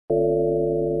All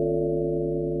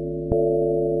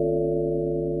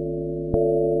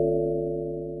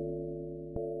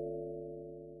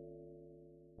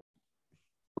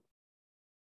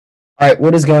right,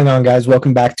 what is going on, guys?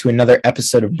 Welcome back to another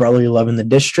episode of Brotherly Love in the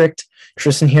District.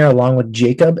 Tristan here, along with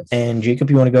Jacob. And Jacob,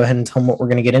 you want to go ahead and tell them what we're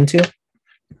going to get into?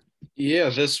 Yeah,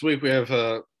 this week we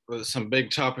have some big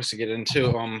topics to get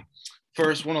into.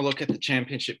 First, want to look at the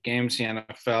championship games, the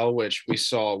NFL, which we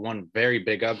saw one very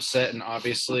big upset, and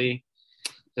obviously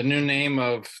the new name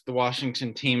of the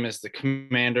Washington team is the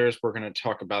Commanders. We're going to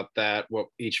talk about that, what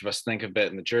each of us think of it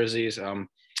in the jerseys.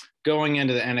 Going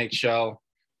into the NHL,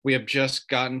 we have just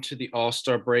gotten to the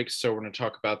All-Star break, so we're going to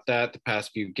talk about that, the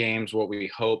past few games, what we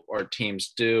hope our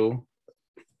teams do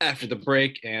after the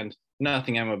break, and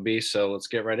nothing MLB, so let's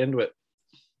get right into it.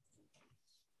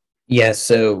 Yeah,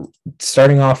 so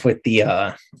starting off with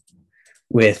the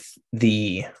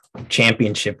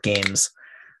championship games,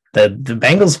 the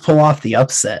Bengals pull off the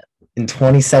upset in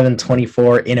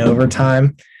 27-24 in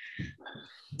overtime.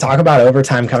 Talk about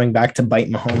overtime coming back to bite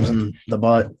Mahomes in the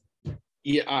butt.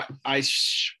 Yeah,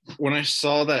 when I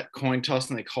saw that coin toss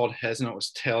and they called heads and it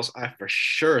was tails, I for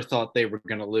sure thought they were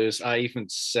going to lose. I even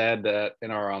said that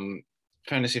in our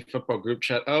fantasy football group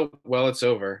chat. Oh, well, it's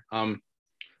over.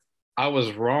 I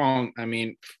was wrong. I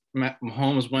mean,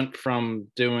 Mahomes went from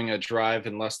doing a drive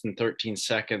in less than 13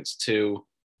 seconds to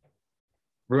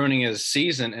ruining his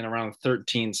season in around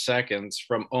 13 seconds,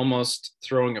 from almost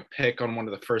throwing a pick on one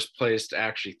of the first plays to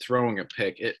actually throwing a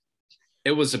pick.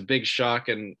 It was a big shock,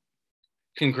 and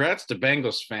congrats to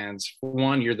Bengals fans. For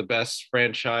one, you're the best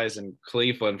franchise in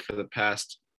Cleveland for the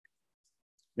past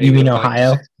You mean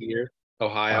Ohio? 6 years.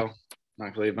 Ohio,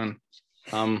 not Cleveland.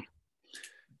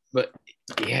 But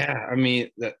yeah, I mean,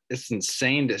 it's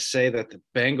insane to say that the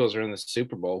Bengals are in the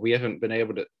Super Bowl. We haven't been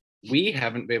able to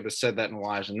say that in a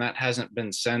while, and that hasn't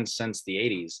been said since the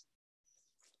 80s.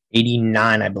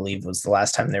 89, I believe, was the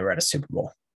last time they were at a Super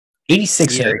Bowl.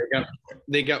 86. Yeah,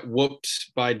 they got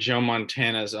whooped by Joe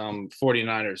Montana's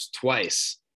 49ers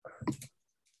twice.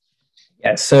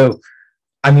 Yeah, so,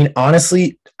 I mean,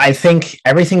 honestly, I think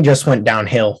everything just went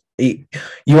downhill.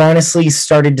 You honestly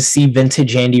started to see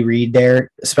vintage Andy Reid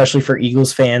there, especially for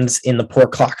Eagles fans, in the poor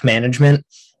clock management,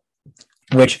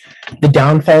 which the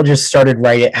downfall just started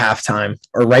right at halftime,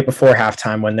 or right before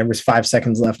halftime, when there was 5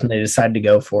 seconds left and they decided to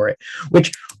go for it,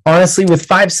 which honestly, with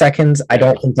 5 seconds, I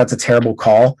don't think that's a terrible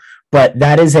call, but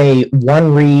that is a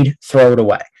one read, throw it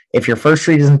away. If your first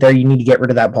read isn't there, you need to get rid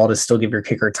of that ball to still give your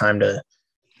kicker time to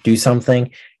do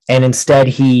something. And instead,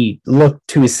 he looked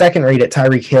to his second read at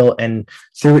Tyreek Hill and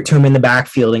threw it to him in the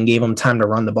backfield and gave him time to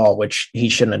run the ball, which he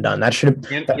shouldn't have done.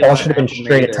 That ball should have been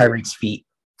straight at Tyreek's feet.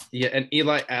 Yeah, and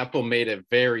Eli Apple made a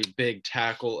very big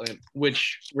tackle,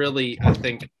 which really, I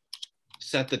think,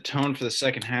 set the tone for the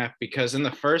second half, because in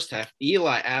the first half,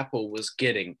 Eli Apple was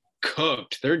getting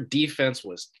cooked. Their defense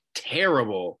was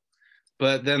terrible.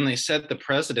 But then they set the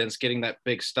precedence getting that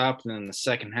big stop, and then in the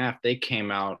second half, they came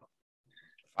out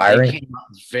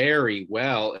very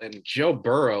well. And Joe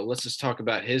Burrow, let's just talk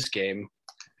about his game.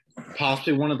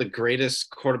 Possibly one of the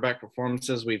greatest quarterback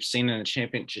performances we've seen in a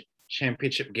championship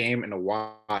game in a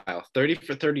while. 30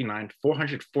 for 39,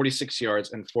 446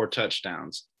 yards, and 4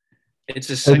 touchdowns. It's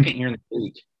his second year in the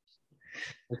league.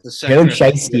 It's the second. Joe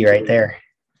Shiesty right there.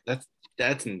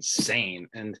 That's insane.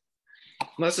 And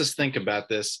let's just think about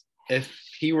this. If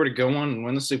he were to go on and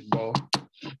win the Super Bowl,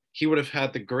 he would have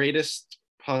had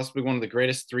possibly one of the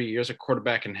greatest 3 years a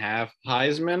quarterback can have.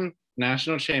 Heisman,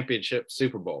 national championship,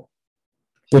 Super Bowl.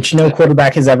 Which no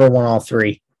quarterback has ever won all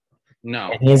three.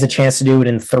 No. And he has a chance to do it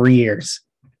in 3 years.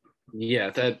 Yeah,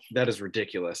 that is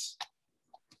ridiculous.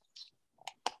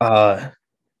 But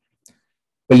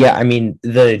yeah, I mean,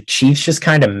 the Chiefs just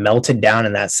kind of melted down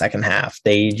in that second half.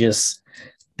 They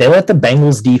let the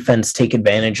Bengals defense take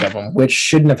advantage of them, which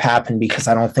shouldn't have happened, because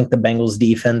I don't think the Bengals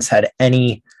defense had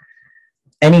any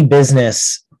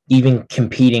business even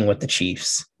competing with the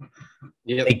Chiefs.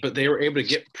 Yeah, but they were able to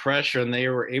get pressure, and they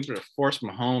were able to force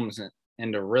Mahomes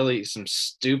into really some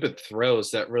stupid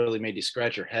throws that really made you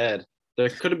scratch your head. There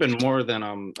could have been more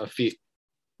than a few.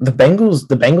 The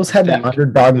Bengals had that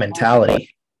underdog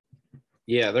mentality.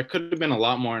 Yeah, there could have been a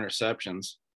lot more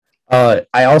interceptions. I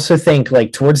also think,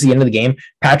 like, towards the end of the game,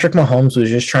 Patrick Mahomes was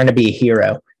just trying to be a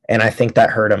hero, and I think that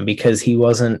hurt him, because he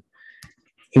wasn't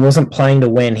playing to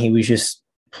win. He was just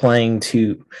playing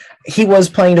to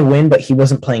win, but he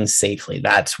wasn't playing safely.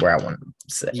 That's where I wanted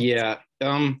to say. Yeah.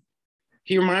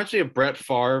 He reminds me of Brett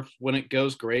Favre. When it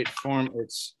goes great for him,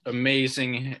 it's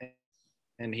amazing,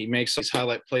 and he makes these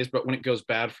highlight plays. But when it goes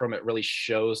bad for him, it really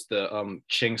shows the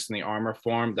chinks in the armor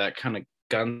for him that kind of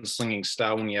gunslinging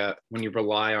style when you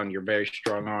rely on your very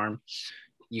strong arm,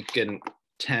 you can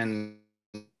tend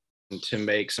to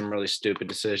make some really stupid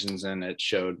decisions, and it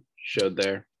showed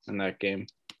there in that game.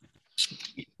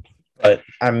 But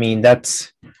I mean,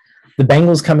 that's the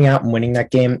Bengals coming out and winning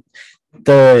that game.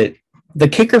 The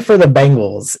kicker for the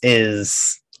Bengals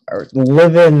is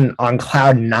living on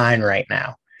cloud 9 right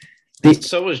now.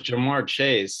 So was Jamar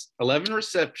Chase. 11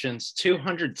 receptions,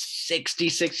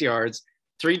 266 yards,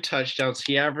 3 touchdowns.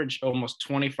 He averaged almost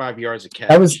 25 yards a catch.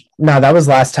 That was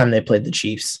last time they played the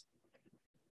Chiefs.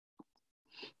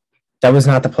 That was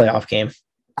not the playoff game.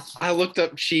 I looked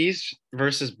up Chiefs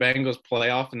versus Bengals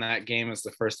playoff, and that game is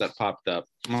the first that popped up.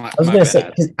 I was going to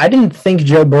say, I didn't think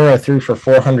Joe Burrow threw for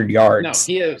 400 yards.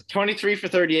 No, he had 23 for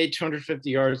 38, 250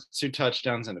 yards, 2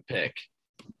 touchdowns, and a pick.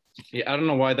 Yeah, I don't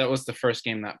know why that was the first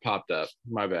game that popped up.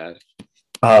 My bad.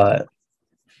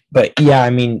 But yeah,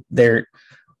 I mean,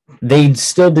 they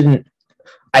still didn't.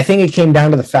 I think it came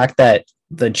down to the fact that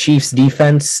the Chiefs'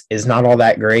 defense is not all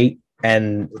that great,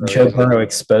 and Joe Burrow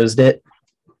exposed it.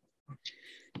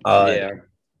 Yeah.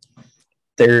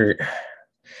 Did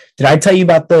I tell you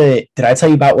about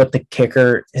what the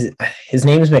kicker? His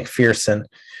name is McPherson,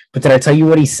 but did I tell you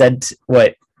what he said?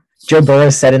 What Joe Burrow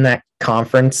said in that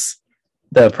conference?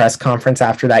 The press conference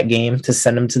after that game to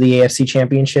send him to the AFC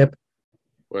Championship.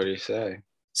 What did he say?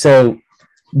 So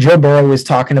Joe Burrow was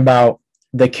talking about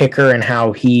the kicker and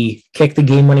how he kicked the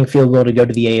game-winning field goal to go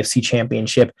to the AFC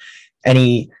Championship, and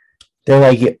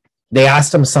they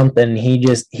asked him something. He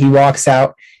walks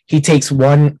out. He takes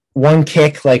one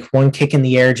kick, like one kick in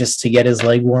the air just to get his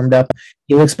leg warmed up.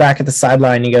 He looks back at the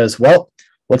sideline and he goes, "Well,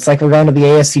 looks like we're going to the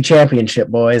AFC Championship,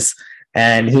 boys."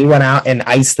 And he went out and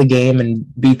iced the game and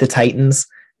beat the Titans.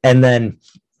 And then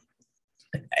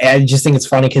I just think it's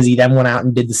funny because he then went out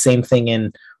and did the same thing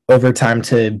in overtime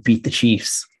to beat the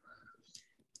Chiefs.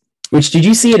 Which, did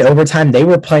you see in overtime? They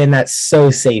were playing that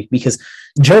so safe because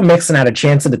Joe Mixon had a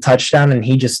chance at a touchdown and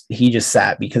he just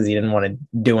sat because he didn't want to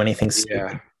do anything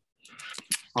stupid.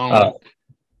 Yeah.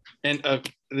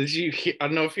 Did you? I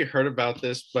don't know if you heard about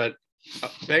this, but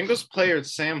Bengals player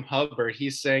Sam Hubbard,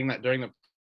 he's saying that during a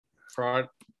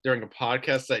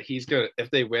podcast that he's gonna, if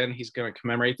they win, he's gonna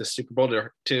commemorate the Super Bowl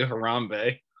to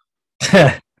Harambe.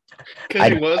 Because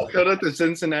he was cut at the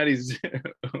Cincinnati Zoo.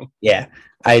 Yeah,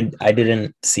 I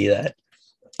didn't see that.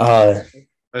 I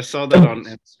saw that on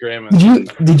Instagram.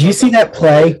 Did you see that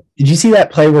play? Did you see that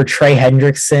play where Trey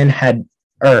Hendrickson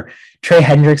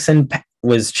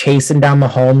was chasing down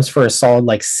Mahomes for a solid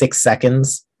like 6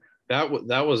 seconds? That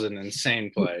was an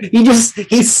insane play.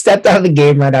 He stepped out of the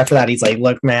game right after that. He's like,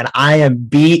 "Look, man, I am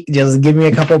beat. Just give me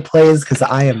a couple plays because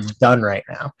I am done right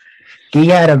now." He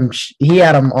had him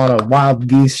on a wild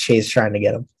goose chase trying to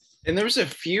get him. And there was a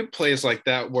few plays like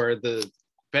that where the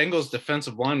Bengals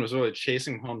defensive line was really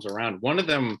chasing Mahomes around. One of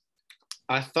them,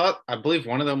 I believe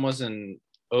one of them was in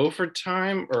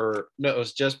overtime, or no, it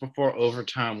was just before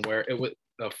overtime where it was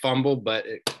a fumble, but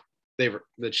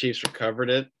the Chiefs recovered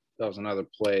it. That was another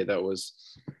play that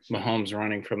was Mahomes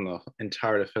running from the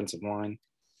entire defensive line.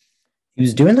 He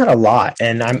was doing that a lot,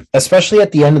 and I'm especially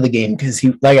at the end of the game because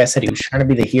he, like I said, he was trying to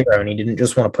be the hero, and he didn't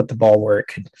just want to put the ball where it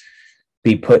could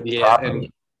be put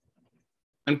properly.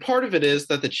 And part of it is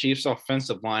that the Chiefs'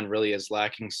 offensive line really is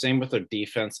lacking. Same with their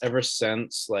defense. Ever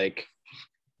since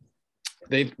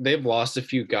they've lost a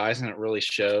few guys, and it really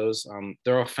shows.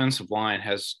 Their offensive line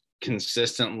has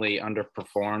consistently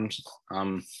underperformed.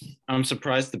 I'm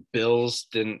surprised the Bills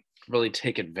didn't really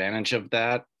take advantage of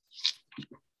that.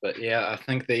 But yeah, I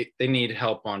think they need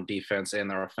help on defense and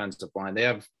their offensive line. They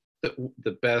have one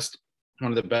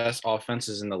of the best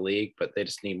offenses in the league, but they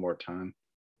just need more time.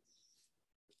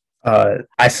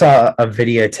 I saw a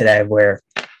video today where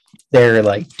they're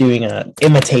like doing a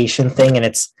imitation thing, and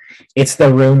it's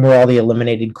the room where all the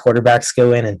eliminated quarterbacks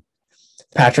go in, and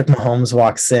Patrick Mahomes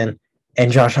walks in. And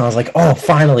Josh Allen's like, "Oh,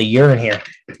 finally, you're in here."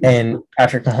 And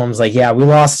Patrick Mahomes like, "Yeah, we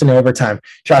lost in overtime."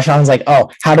 Josh Allen's like, "Oh,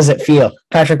 how does it feel?"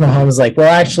 Patrick Mahomes is like, "Well,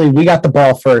 actually, we got the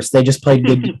ball first. They just played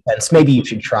good defense. Maybe you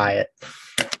should try it."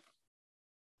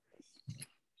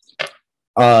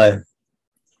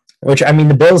 Which, I mean,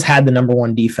 the Bills had the number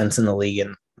 1 defense in the league,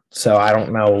 and so I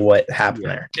don't know what happened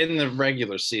there. In the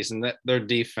regular season, their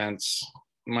defense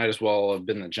might as well have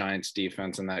been the Giants'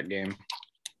 defense in that game.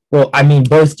 Well, I mean,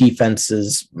 both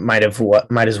defenses might as well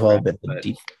have been the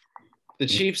defense. The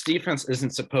Chiefs' defense isn't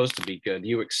supposed to be good.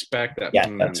 You expect that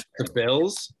from the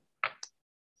Bills.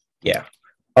 Yeah.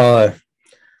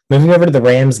 Moving over to the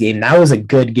Rams game, that was a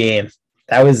good game.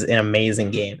 That was an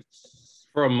amazing game.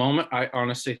 For a moment, I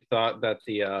honestly thought that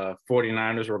the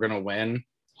 49ers were going to win.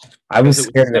 I was It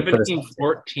scared was at first.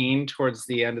 17-14 towards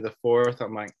the end of the fourth.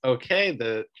 I'm like, okay,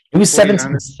 It was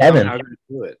 17-7. somehow going to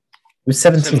do it. It was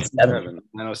 17-7.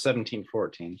 No, it was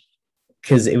 17-14.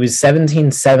 Because it was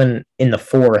 17-7 in the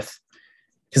fourth.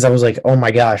 Because I was like, oh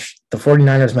my gosh, the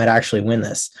 49ers might actually win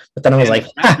this. But then I was like,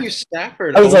 Matthew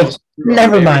Stafford. I was like,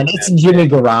 never mind. It's Jimmy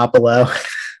Garoppolo.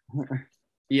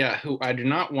 Yeah, who I do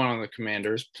not want on the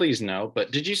Commanders. Please no.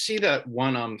 But did you see that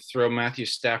one throw Matthew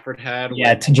Stafford had?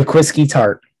 Yeah, to Jaquiski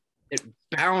Tartt. It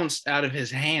bounced out of his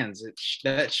hands.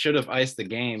 That should have iced the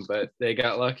game, but they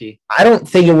got lucky. I don't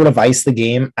think it would have iced the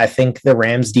game. I think the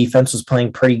Rams defense was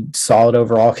playing pretty solid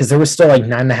overall because there was still like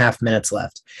 9.5 minutes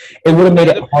left. It would have made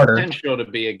it harder. Potential to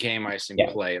be a game icing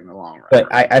play in the long run. But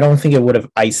I don't think it would have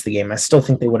iced the game. I still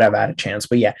think they would have had a chance.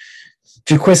 But yeah,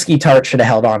 Jaquiski Tartt should have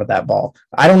held on to that ball.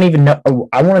 I don't even know.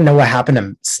 I want to know what happened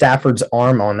to Stafford's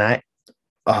arm on that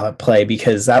play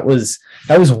because that was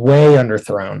way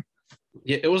underthrown.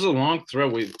 Yeah, it was a long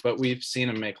throw, but we've seen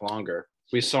him make longer.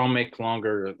 We saw him make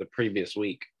longer the previous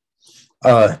week.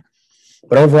 But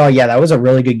overall, yeah, that was a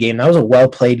really good game. That was a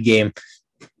well-played game.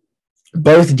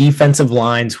 Both defensive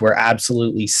lines were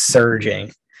absolutely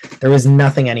surging. There was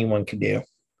nothing anyone could do.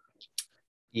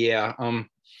 Yeah.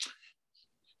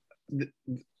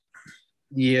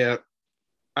 Yeah.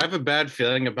 I have a bad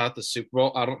feeling about the Super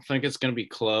Bowl. I don't think it's going to be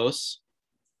close,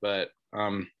 but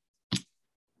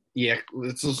yeah,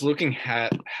 it's just looking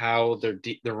at how the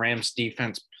Rams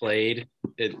defense played.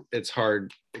 It's going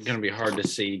to be hard to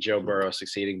see Joe Burrow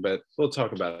succeeding, but we'll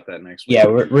talk about that next week. Yeah,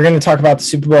 we're going to talk about the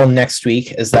Super Bowl next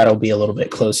week, as that'll be a little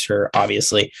bit closer,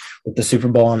 obviously, with the Super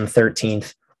Bowl on the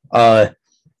 13th. But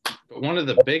one of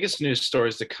the biggest news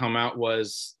stories to come out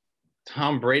was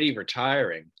Tom Brady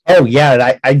retiring. Oh yeah,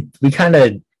 that kind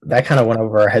of went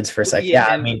over our heads for a second. Yeah,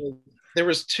 I mean, there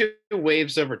was two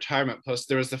waves of retirement posts.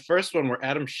 There was the first one where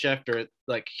Adam Schefter,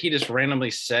 he just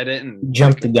randomly said it and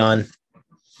jumped the gun.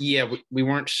 Yeah, we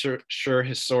weren't sure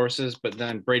his sources, but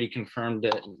then Brady confirmed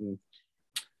it. And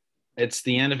it's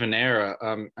the end of an era.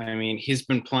 I mean, he's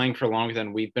been playing for longer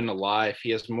than we've been alive. He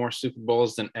has more Super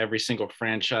Bowls than every single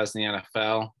franchise in the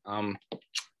NFL.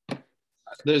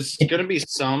 There's going to be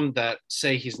some that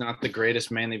say he's not the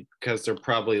greatest, mainly because they're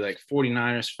probably like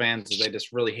 49ers fans. They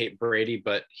just really hate Brady,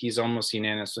 but he's almost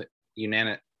unanimously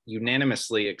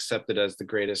accepted as the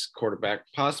greatest quarterback,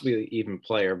 possibly even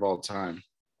player of all time.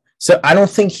 So I don't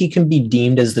think he can be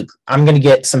deemed as I'm going to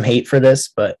get some hate for this,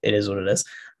 but it is what it is.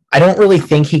 I don't really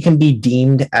think he can be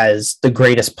deemed as the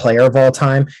greatest player of all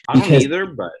time. I don't either,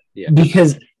 but yeah.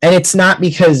 And it's not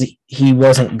because he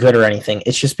wasn't good or anything.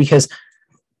 It's just because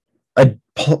a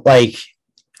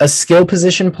skill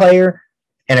position player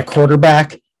and a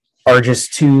quarterback are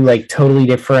just two totally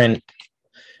different.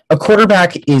 A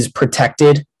quarterback is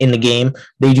protected in the game.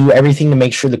 They do everything to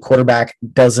make sure the quarterback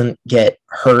doesn't get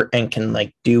hurt and can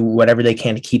do whatever they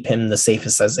can to keep him the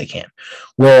safest as they can.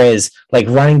 Whereas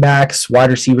running backs, wide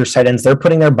receivers, tight ends, they're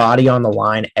putting their body on the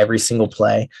line every single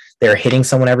play. They're hitting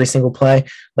someone every single play.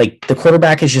 The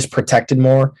quarterback is just protected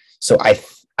more. So I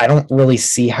don't really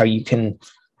see how you can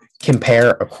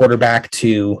compare a quarterback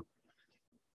to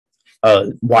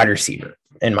a wide receiver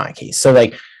in my case. So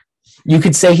you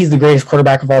could say he's the greatest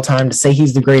quarterback of all time. To say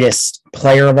he's the greatest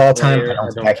player of all time, I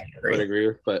don't think I can agree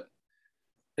with. But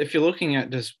if you're looking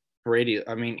at just Brady,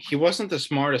 I mean, he wasn't the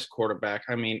smartest quarterback.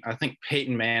 I mean, I think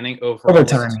Peyton Manning overall. Over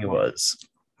time he was.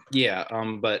 Yeah,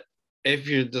 but if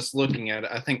you're just looking at it,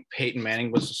 I think Peyton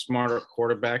Manning was a smarter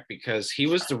quarterback because he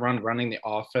was the running the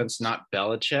offense, not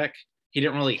Belichick. He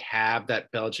didn't really have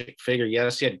that Belichick figure.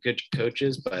 Yes, he had good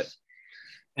coaches,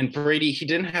 and Brady, he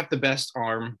didn't have the best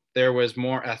arm. There was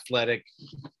more athletic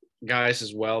guys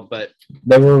as well, but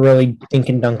they were really dink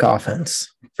and dunk offense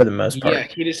for the most part. Yeah,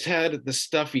 he just had the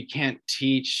stuff you can't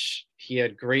teach. He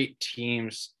had great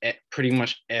teams at pretty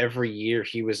much every year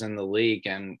he was in the league,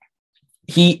 and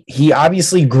he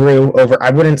obviously grew over. I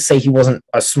wouldn't say he wasn't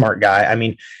a smart guy. I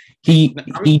mean,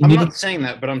 I'm not saying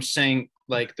that, but I'm saying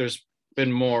there's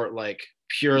been more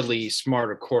purely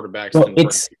smarter quarterbacks. Well,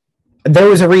 there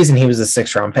was a reason he was a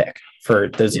 6th-round pick for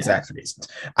those exact reasons.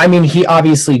 I mean, he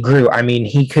obviously grew. I mean,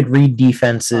 he could read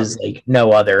defenses like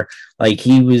no other.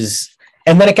 He was,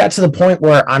 and then it got to the point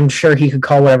where I'm sure he could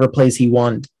call whatever plays he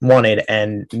wanted,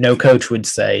 and no coach would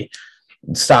say,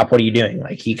 "Stop! What are you doing?"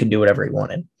 He could do whatever he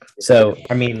wanted. So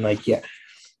I mean, yeah.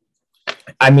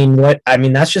 I mean,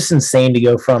 that's just insane to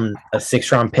go from a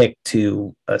 6th-round pick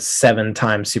to a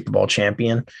 7-time Super Bowl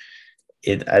champion.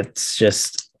 It's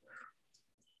just,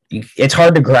 it's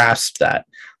hard to grasp that.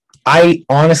 I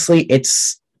honestly,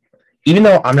 even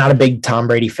though I'm not a big Tom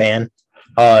Brady fan,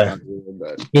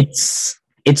 it's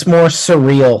more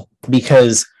surreal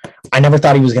because I never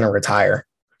thought he was going to retire.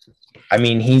 I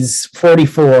mean, he's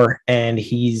 44 and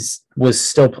he was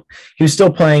still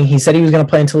playing. He said he was going to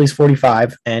play until he's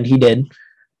 45, and he did.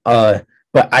 But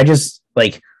I just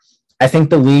like I think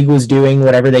the league was doing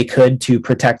whatever they could to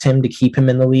protect him, to keep him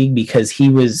in the league, because he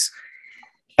was.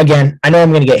 Again, I know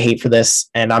I'm going to get hate for this,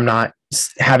 and I'm not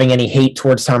having any hate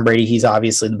towards Tom Brady. He's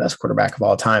obviously the best quarterback of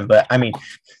all time, but I mean,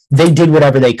 they did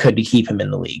whatever they could to keep him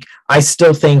in the league. I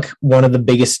still think one of the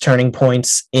biggest turning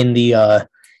points in the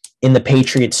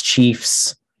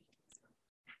Patriots-Chiefs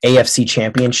AFC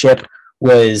Championship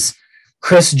was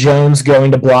Chris Jones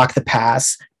going to block the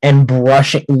pass and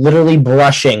literally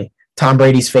brushing Tom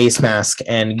Brady's face mask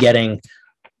and getting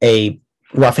a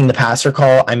roughing the passer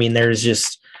call. I mean, there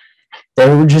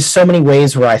were just so many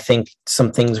ways where I think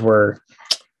some things were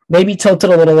maybe tilted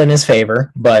a little in his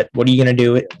favor, but what are you going to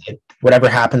do? Whatever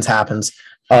happens, happens.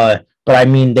 But I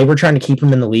mean, they were trying to keep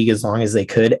him in the league as long as they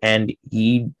could, and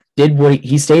he did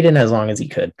he stayed in as long as he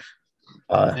could.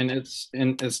 And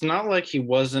it's not like he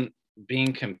wasn't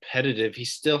being competitive. He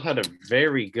still had a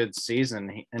very good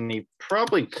season, and he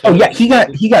probably could. Oh yeah, he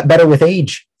got better with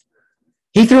age.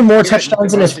 He threw more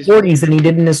touchdowns in his 40s than he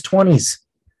did in his 20s.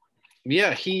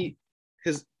 Yeah,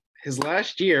 his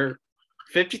last year,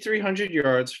 5,300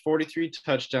 yards, 43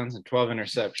 touchdowns, and 12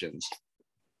 interceptions.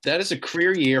 That is a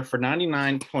career year for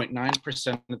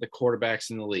 99.9% of the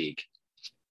quarterbacks in the league.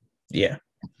 Yeah.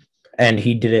 And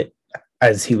he did it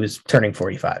as he was turning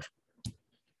 45.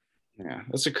 Yeah,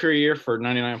 that's a career year for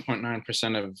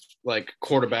 99.9% of like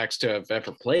quarterbacks to have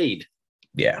ever played.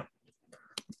 Yeah.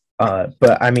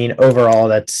 But I mean,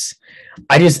 overall,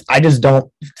 I just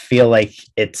don't feel like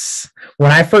it's.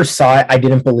 When I first saw it, I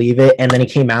didn't believe it, and then he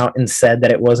came out and said that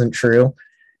it wasn't true,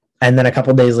 and then a couple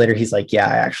of days later, he's like, "Yeah,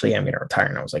 I actually am going to retire,"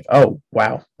 and I was like, "Oh,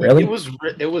 wow, really?"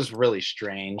 It was really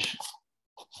strange.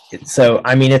 So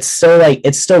I mean, it's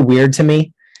still weird to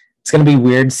me. It's going to be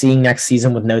weird seeing next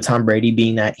season with no Tom Brady,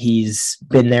 being that he's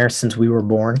been there since we were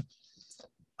born.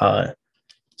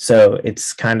 So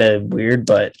it's kind of weird,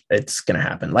 but it's going to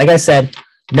happen. Like I said,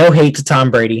 no hate to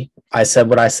Tom Brady. I said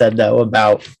what I said, though,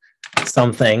 about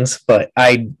some things, but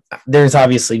there's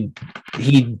obviously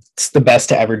he's the best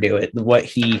to ever do it. What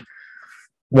he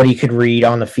could read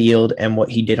on the field and what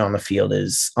he did on the field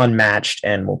is unmatched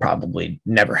and will probably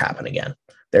never happen again.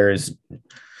 There's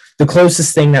the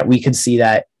closest thing that we could see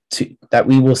that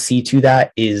we will see to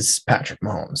that is Patrick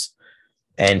Mahomes.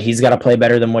 And he's got to play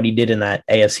better than what he did in that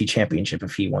AFC Championship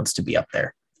if he wants to be up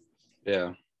there.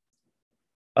 Yeah.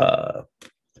 But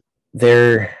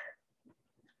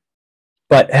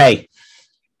hey,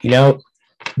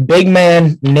 big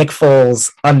man Nick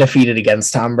Foles undefeated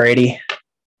against Tom Brady.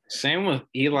 Same with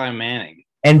Eli Manning.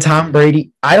 And Tom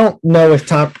Brady, I don't know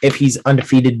if he's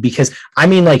undefeated, because I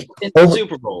mean, like,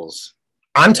 Super Bowls.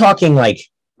 I'm talking like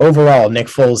overall, Nick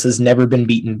Foles has never been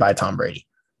beaten by Tom Brady.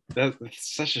 That's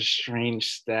such a strange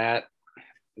stat.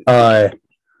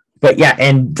 But yeah,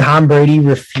 and Tom Brady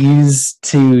refused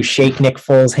to shake Nick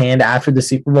Foles' hand after the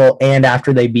Super Bowl and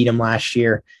after they beat him last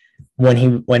year when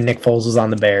Nick Foles was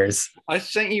on the Bears. I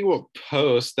sent you a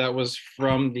post that was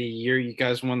from the year you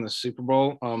guys won the Super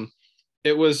Bowl.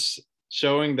 It was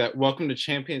showing that Welcome to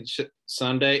Championship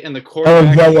Sunday, and the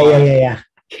quarterback. Oh yeah.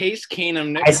 Case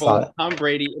Keenum, Nick Foles, Tom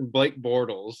Brady, and Blake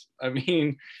Bortles. I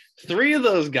mean, 3 of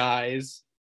those guys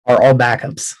are all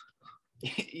backups.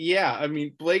 Yeah, I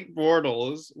mean, Blake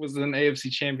Bortles was in an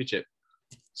AFC Championship.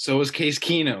 So was Case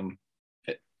Keenum.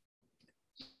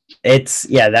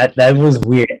 That was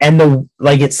weird. And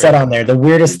it said on there, the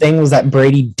weirdest thing was that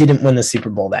Brady didn't win the Super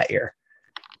Bowl that year.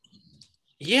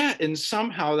 Yeah, and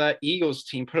somehow that Eagles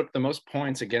team put up the most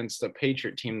points against the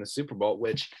Patriot team in the Super Bowl,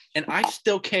 and I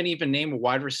still can't even name a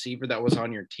wide receiver that was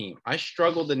on your team. I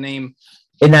struggled to name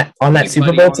on that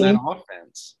Super Bowl team.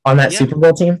 On that Super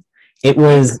Bowl team, it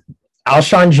was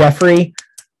Alshon Jeffrey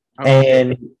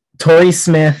and Torrey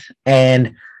Smith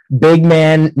and big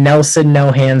man Nelson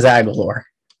No Hands Aguilar.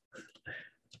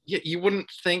 Yeah, you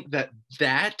wouldn't think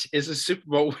that is a Super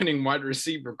Bowl winning wide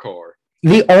receiver core.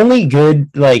 The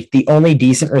only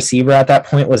decent receiver at that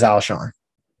point was Alshon.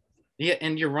 Yeah,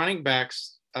 and your running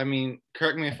backs, I mean,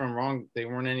 correct me if I'm wrong, they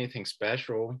weren't anything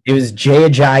special. It was Jay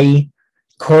Ajayi,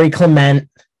 Corey Clement.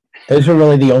 Those were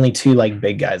really the only 2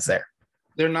 big guys there.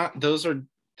 They're not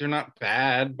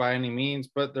bad by any means,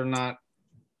 but they're not.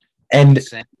 And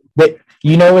but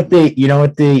you know what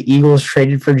the Eagles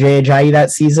traded for Jay Ajayi that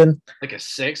season? Like a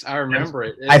 6, I remember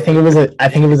it. I think it was a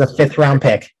 5th round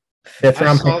pick. I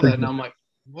saw that and I'm like,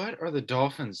 what are the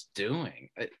Dolphins doing?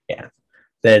 Yeah,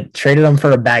 they traded them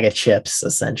for a bag of chips,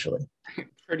 essentially.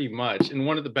 Pretty much, and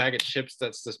one of the bag of chips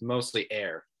that's just mostly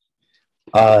air.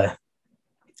 But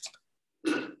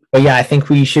yeah, I think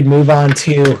we should move on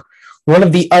to one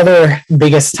of the other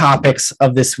biggest topics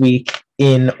of this week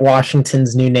in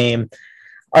Washington's new name.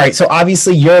 All right, so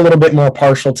obviously you're a little bit more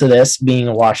partial to this, being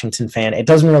a Washington fan. It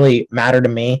doesn't really matter to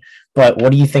me, but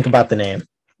what do you think about the name?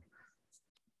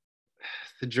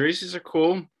 The jerseys are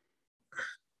cool.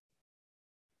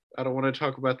 I don't want to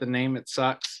talk about the name. It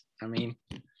sucks. I mean,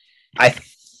 I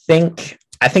think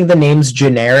the name's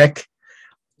generic,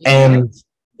 and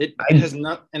it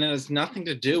has nothing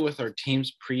to do with our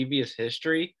team's previous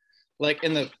history. Like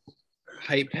in the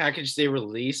hype package they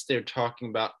released, they're talking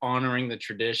about honoring the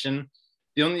tradition.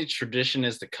 The only tradition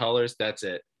is the colors. That's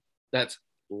it. That's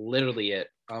literally it.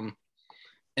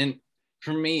 And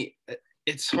for me,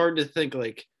 it's hard to think,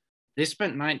 like, they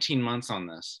spent 19 months on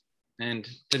this, and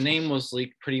the name was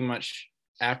leaked pretty much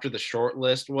after the short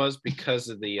list was, because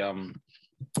of the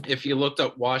if you looked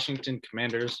up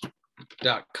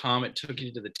WashingtonCommanders.com, it took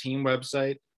you to the team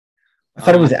website. I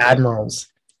thought it was Admirals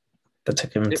that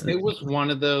took him. It was one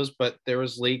of those, but there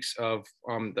was leaks of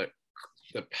the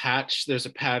patch. There's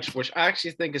a patch which I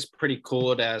actually think is pretty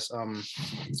cool. It has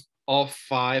all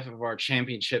 5 of our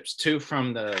championships, 2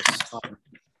 from the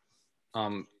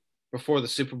before the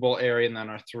Super Bowl era, and then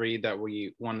our 3 that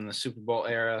we won in the Super Bowl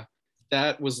era.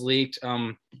 That was leaked.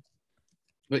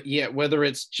 But yeah, whether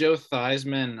it's Joe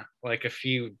Theismann, like a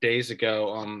few days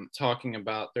ago, talking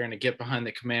about they're going to get behind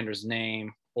the Commander's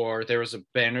name, or there was a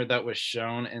banner that was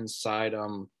shown inside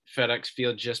FedEx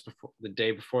Field just before the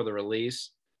day before the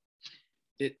release.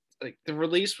 Like the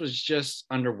release was just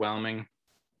underwhelming.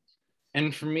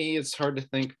 And for me, it's hard to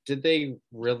think, did they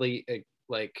really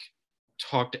like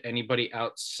talk to anybody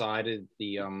outside of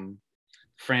the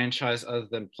franchise other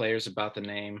than players about the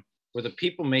name? Were the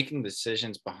people making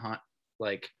decisions behind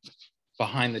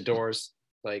the doors?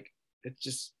 Like, it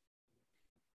just,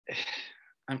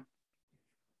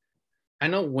 I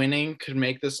know winning could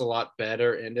make this a lot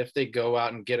better. And if they go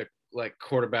out and get a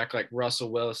quarterback like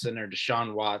Russell Wilson or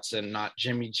Deshaun Watson, not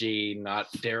Jimmy G, not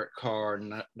Derek Carr,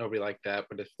 nobody like that.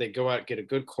 But if they go out and get a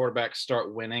good quarterback,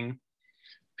 start winning,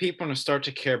 people are going to start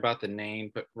to care about the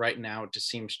name. But right now it just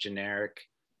seems generic.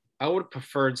 I would have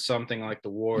preferred something like the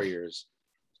Warriors,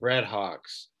 Red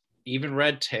Hawks, even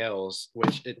Red Tails,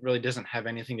 which it really doesn't have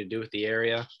anything to do with the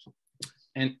area.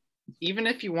 And even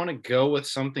if you want to go with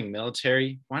something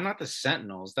military, why not the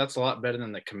Sentinels? That's a lot better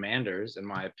than the Commanders, in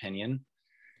my opinion.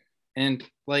 And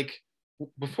like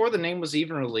before the name was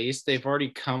even released, they've already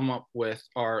come up with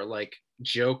our like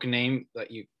joke name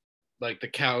that you like the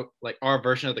cow, like our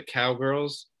version of the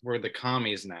Cowgirls. We're the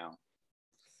Commies now.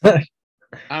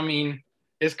 I mean,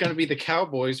 it's going to be the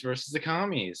Cowboys versus the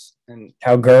Commies and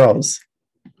Cowgirls.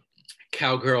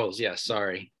 Yeah,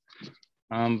 sorry.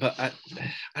 But I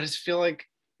just feel like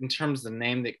in terms of the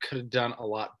name, they could have done a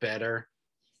lot better.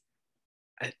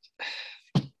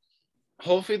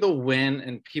 Hopefully they'll win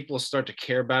and people will start to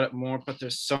care about it more, but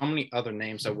there's so many other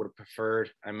names I would have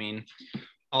preferred. I mean,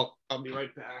 I'll be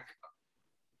right back.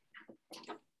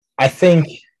 I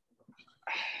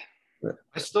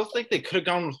still think they could have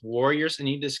gone with Warriors, and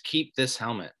you just keep this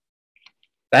helmet.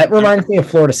 That reminds me of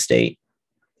Florida State.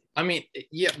 I mean,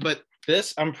 yeah, but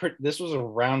this was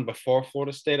around before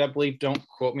Florida State, I believe. Don't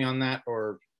quote me on that,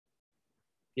 or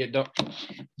don't.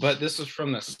 But this was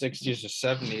from the 60s or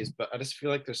 70s. But I just feel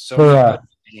like there's so many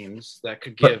names that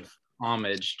could give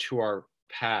homage to our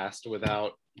past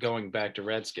without going back to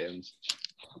Redskins.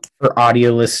 For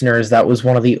audio listeners, that was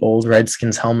one of the old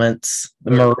Redskins helmets,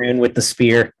 the maroon with the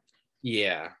spear.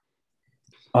 Yeah.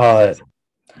 All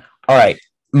right.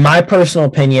 My personal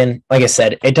opinion, like I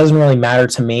said, it doesn't really matter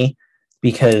to me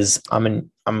because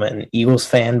I'm an Eagles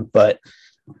fan, but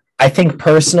I think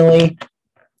personally,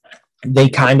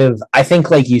 I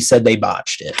think like you said, they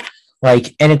botched it.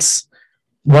 Like, and it's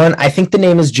one, I think the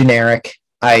name is generic.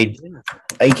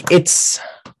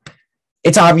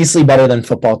 It's obviously better than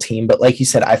football team, but like you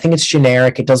said, I think it's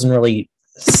generic. It doesn't really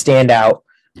stand out.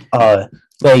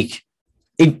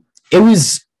 It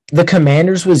was the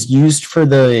Commanders was used for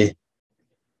do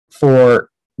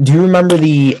you remember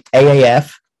the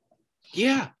AAF?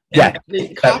 Yeah. Yeah. They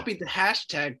copied the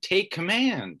hashtag take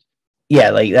command.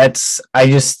 Yeah, like I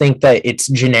just think that it's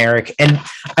generic. And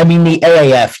I mean, the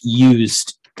AAF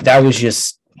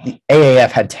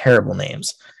had terrible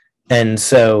names. And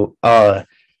so I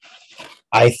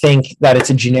think that it's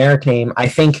a generic name. I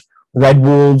think Red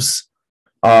Wolves,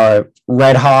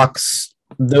 Red Hawks,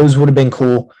 those would have been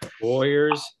cool.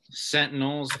 Warriors,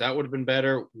 Sentinels, that would have been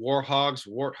better. Warthogs.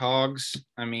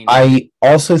 I mean, I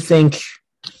also think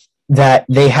that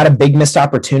they had a big missed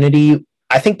opportunity.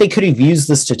 I think they could have used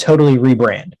this to totally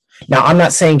rebrand. Now, I'm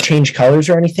not saying change colors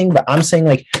or anything, but I'm saying,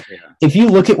 like, if you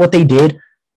look at what they did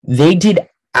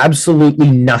absolutely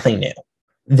nothing new.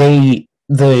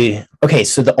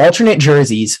 so the alternate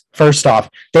jerseys, first off,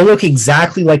 they look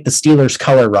exactly like the Steelers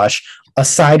color rush,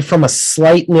 aside from a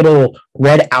slight little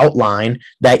red outline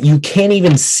that you can't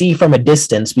even see from a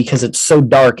distance because it's so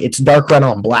dark. It's dark red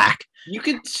on black. You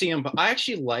could see them, but I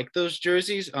actually like those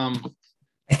jerseys. I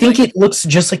think it looks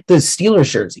just like the Steelers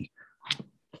jersey.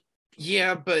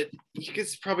 Yeah, but you could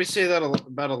probably say that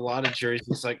about a lot of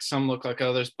jerseys. Like some look like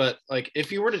others, but like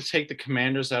if you were to take the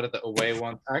Commanders out of the away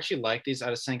one, I actually like these. I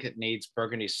just think it needs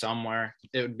burgundy somewhere.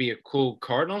 It would be a cool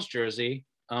Cardinals jersey.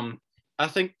 I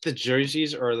think the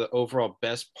jerseys are the overall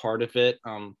best part of it.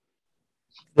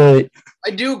 But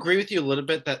I do agree with you a little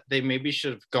bit that they maybe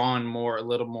should have gone a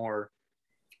little more.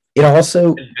 It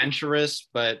also adventurous,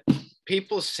 but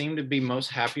people seem to be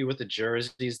most happy with the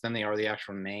jerseys than they are the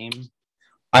actual name.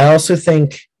 I also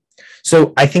think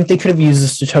so. I think they could have used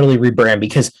this to totally rebrand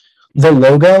because the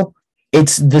logo,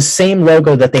 it's the same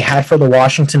logo that they had for the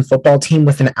Washington football team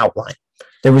with an outline.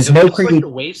 There was no like the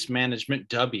waste management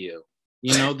W.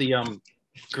 You know, the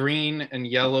green and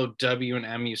yellow W and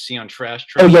M you see on trash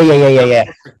trucks. Oh, yeah.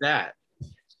 That.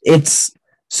 It's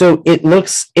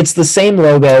the same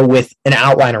logo with an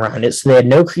outline around it. So they had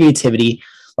no creativity.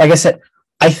 Like I said,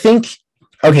 I think,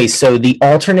 okay, so the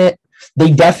alternate, they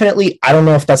definitely, I don't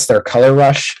know if that's their color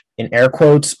rush in air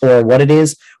quotes or what it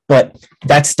is, but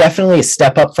that's definitely a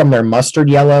step up from their mustard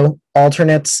yellow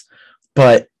alternates.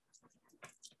 But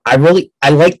I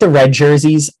like the red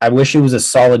jerseys. I wish it was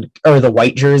the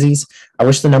white jerseys. I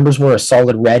wish the numbers were a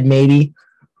solid red maybe,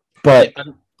 but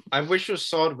I wish it was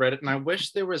solid red, and I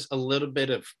wish there was a little bit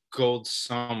of gold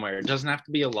somewhere. It doesn't have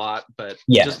to be a lot, but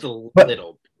just a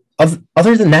little.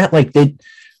 Other than that, like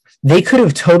they could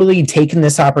have totally taken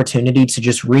this opportunity to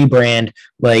just rebrand,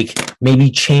 like maybe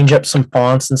change up some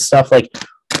fonts and stuff. Like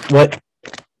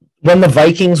when the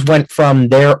Vikings went from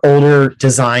their older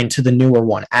design to the newer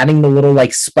one, adding the little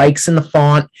like spikes in the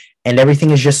font and everything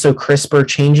is just so crisper,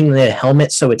 changing the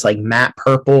helmet so it's like matte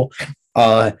purple.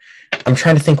 I'm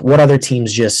trying to think what other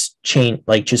teams just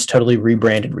totally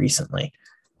rebranded recently.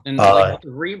 And like the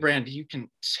rebrand, you can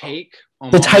take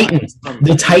the Titans.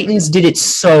 The Titans did it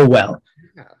so well.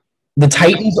 Yeah. The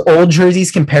Titans' old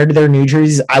jerseys compared to their new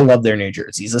jerseys, I love their new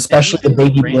jerseys, especially the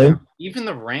baby blue. Even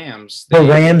the Rams. The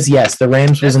Rams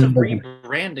was a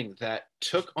rebranding that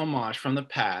took homage from the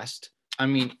past. I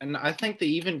mean, and I think they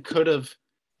even could have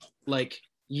like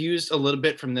used a little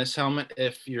bit from this helmet.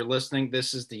 If you're listening,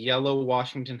 this is the yellow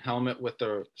Washington helmet with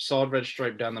the solid red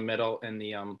stripe down the middle and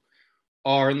the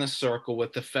R in the circle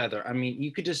with the feather. I mean,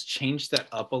 you could just change that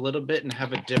up a little bit and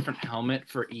have a different helmet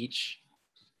for each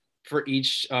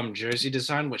jersey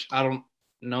design, which I don't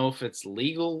know if it's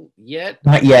legal yet.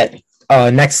 Not yet.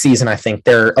 Next season, I think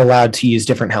they're allowed to use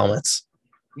different helmets.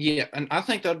 Yeah, and I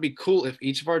think that'd be cool if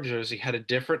each of our jersey had a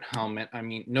different helmet. I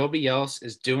mean, nobody else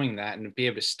is doing that and to be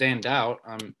able to stand out.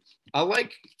 I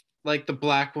like the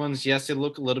black ones. Yes, they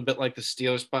look a little bit like the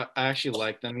Steelers, but I actually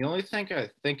like them. The only thing I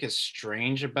think is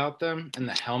strange about them in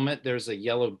the helmet, there's a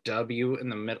yellow W in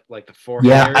the middle, like the forehead.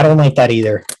 Yeah, I don't like that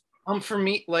either. For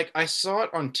me, like I saw it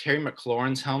on Terry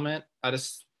McLaurin's helmet. I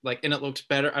just and it looks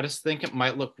better. I just think it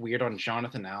might look weird on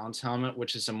Jonathan Allen's helmet,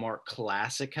 which is a more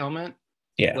classic helmet.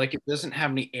 Yeah. Like it doesn't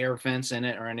have any air vents in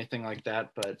it or anything like that,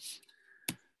 but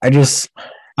I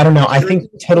don't know. I think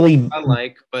totally I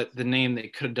like, but the name they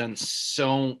could have done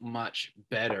so much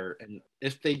better. And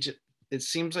if they it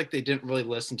seems like they didn't really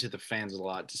listen to the fans a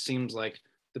lot. It seems like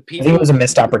the people, I think it was a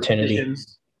missed opportunity.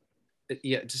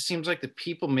 It just seems like the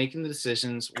people making the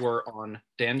decisions were on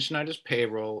Dan Schneider's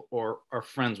payroll or are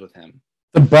friends with him.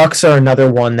 The Bucs are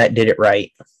another one that did it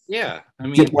right. Yeah. I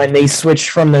mean, when they switched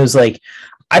from those,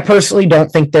 I personally don't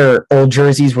think their old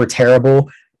jerseys were terrible.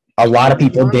 A lot of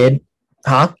people did.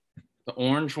 Huh? The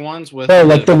orange ones with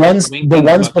the ones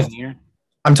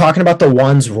I'm talking about the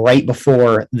ones right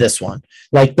before this one.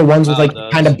 Like the ones with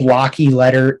kind of blocky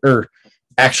letter, or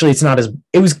actually it's not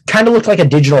it was kind of looked like a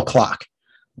digital clock.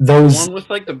 Those one with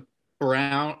the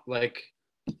brown,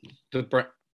 the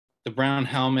brown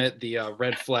helmet, the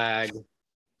red flag.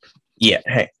 Yeah.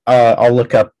 Hey, I'll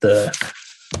look up the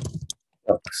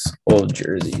old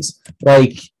jerseys.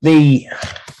 I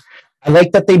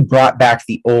like that they brought back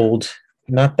the old,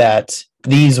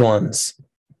 these ones.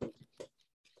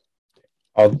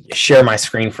 I'll share my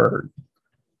screen for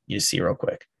you to see real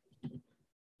quick.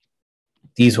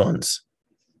 These ones.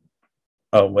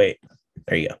 Oh, wait.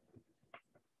 There you go.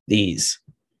 These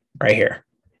right here.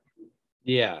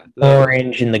 Yeah.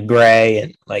 Orange and the gray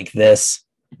and this.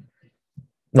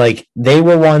 They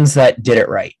were ones that did it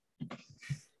right.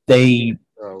 They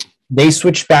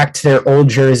switched back to their old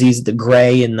jerseys, the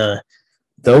gray and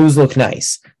those look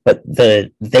nice, but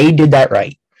they did that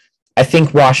right. I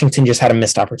think Washington just had a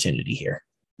missed opportunity here.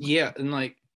 Yeah, and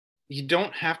like you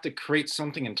don't have to create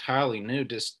something entirely new.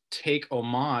 Just take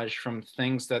homage from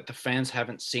things that the fans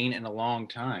haven't seen in a long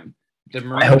time. The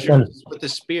I hope Marine one. with the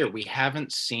spear we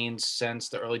haven't seen since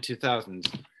the early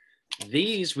 2000s.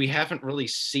 These we haven't really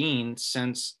seen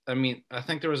since. I mean, I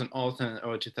think there was an Alton in the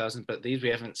early 2000s, but these we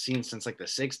haven't seen since like the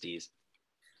 60s.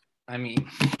 I mean,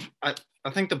 I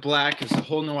think the black is a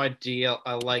whole new idea.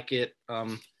 I like it.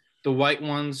 The white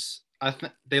ones, I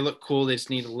think they look cool. They just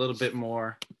need a little bit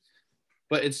more,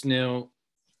 but it's new.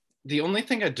 The only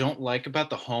thing I don't like about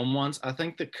the home ones, I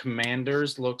think the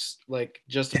Commanders looks like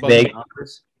just Too above big. the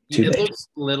numbers. Too It big. looks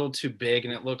a little too big,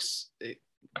 and it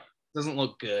doesn't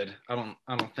look good. I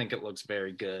don't think it looks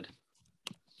very good.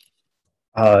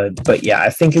 But yeah, I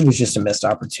think it was just a missed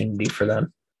opportunity for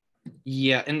them.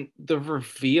 Yeah, and the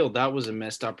reveal, that was a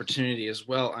missed opportunity as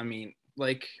well. I mean,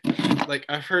 like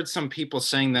I've heard some people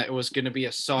saying that it was going to be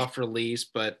a soft release,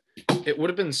 but it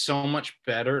would have been so much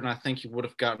better, and I think you would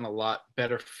have gotten a lot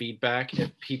better feedback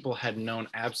if people had known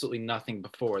absolutely nothing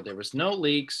before. There was no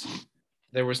leaks,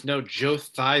 there was no Joe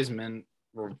Theismann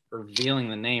revealing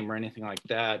the name or anything like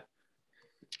that.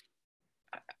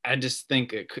 I just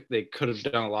think they could have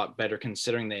done a lot better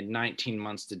considering they had 19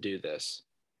 months to do this.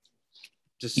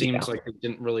 Just seems like they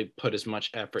didn't really put as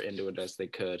much effort into it as they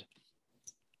could.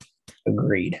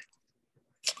 Agreed.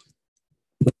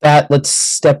 With that, let's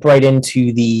step right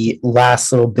into the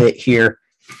last little bit here.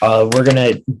 We're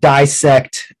gonna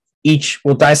dissect each.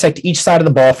 We'll dissect each side of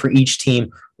the ball for each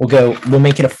team. We'll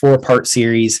make it a 4-part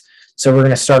series. So we're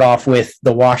gonna start off with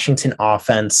the Washington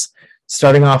offense,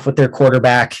 starting off with their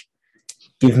quarterback.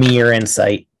 Give me your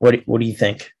insight. What do you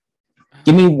think?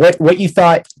 Give me what you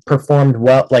thought performed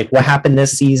well, like what happened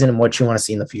this season and what you want to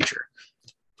see in the future.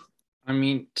 I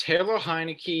mean, Taylor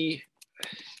Heinicke,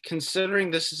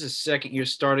 considering this is his second year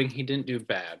starting, he didn't do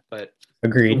bad. But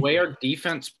Agreed. The way our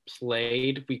defense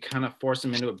played, we kind of forced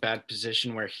him into a bad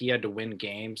position where he had to win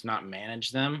games, not manage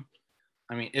them.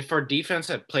 I mean, if our defense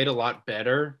had played a lot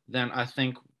better, then I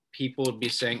think people would be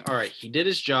saying, all right, he did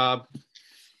his job.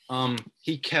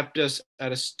 He kept us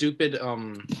out of stupid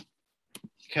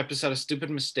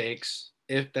mistakes.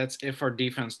 If our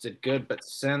defense did good, but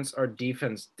since our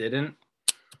defense didn't,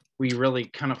 we really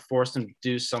kind of forced him to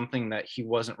do something that he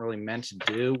wasn't really meant to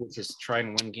do, which is try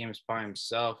and win games by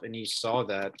himself. And you saw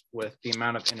that with the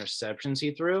amount of interceptions he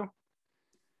threw.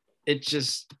 It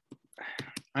just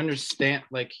understand,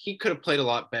 like, he could have played a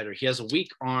lot better. He has a weak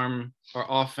arm. Our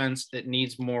offense, it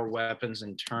needs more weapons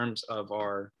in terms of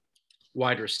our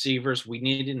wide receivers. We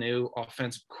need a new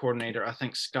offensive coordinator. I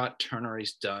think Scott Turner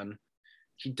is done.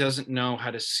 He doesn't know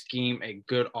how to scheme a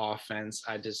good offense.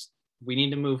 We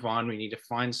need to move on. We need to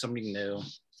find somebody new.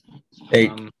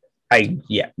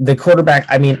 The quarterback.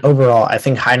 I mean, overall, I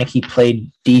think Heinicke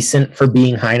played decent for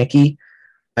being Heinicke.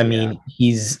 I mean,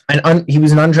 he was an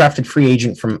undrafted free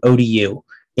agent from ODU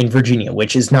in Virginia,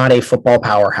 which is not a football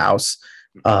powerhouse.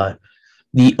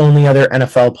 The only other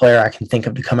NFL player I can think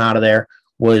of to come out of there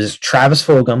was Travis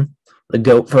Fulgham, the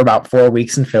GOAT for about 4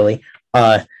 weeks in Philly.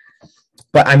 But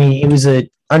I mean, he was an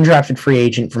undrafted free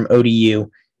agent from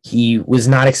ODU. He was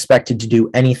not expected to do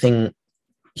anything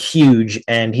huge,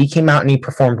 and he came out and he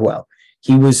performed well.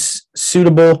 He was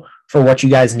suitable for what you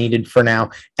guys needed for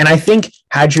now. And I think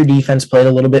had your defense played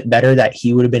a little bit better, that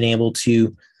he would have been able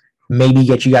to maybe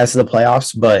get you guys to the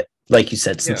playoffs. But like you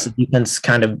said, since the defense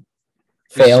kind of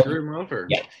failed, screw him over.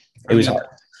 Yeah, it was hard.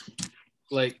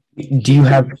 Like, do you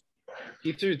have?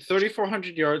 He threw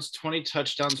 3,400 yards, 20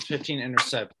 touchdowns, 15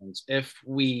 interceptions.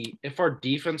 If our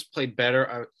defense played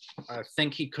better, I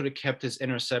think he could have kept his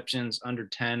interceptions under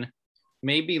 10,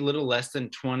 maybe a little less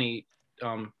than 20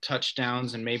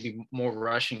 touchdowns and maybe more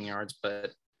rushing yards.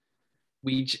 But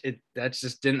that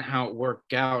just didn't how it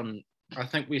worked out. And I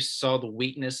think we saw the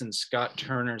weakness in Scott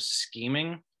Turner's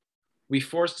scheming. We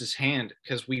forced his hand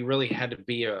because we really had to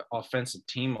be an offensive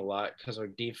team a lot because our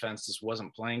defense just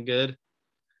wasn't playing good.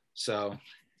 So,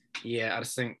 yeah, I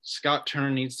just think Scott Turner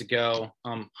needs to go.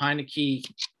 Heinicke,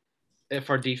 if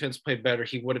our defense played better,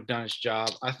 he would have done his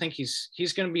job. I think he's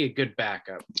going to be a good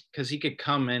backup because he could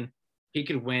come in, he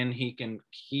could win, he can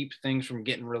keep things from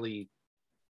getting really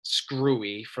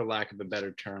screwy, for lack of a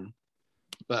better term.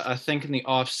 But I think in the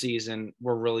off season,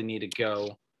 we really need to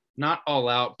go not all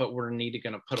out, but we're going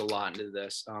to put a lot into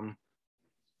this.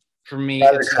 For me,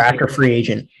 it's draft or free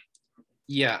agent.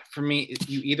 Yeah, for me,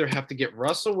 you either have to get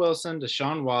Russell Wilson,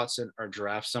 Deshaun Watson, or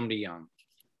draft somebody young.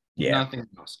 Yeah, nothing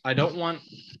else. I don't want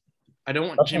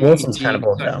Jimmy Wilson's G. Kind of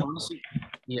old Honestly,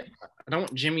 I don't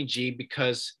want Jimmy G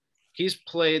because he's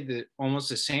played almost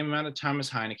the same amount of time as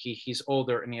Heinicke. He's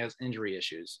older and he has injury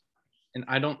issues. and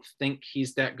I don't think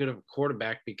he's that good of a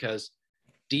quarterback because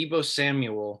Deebo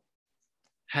Samuel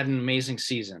had an amazing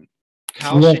season. If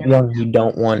you want young, you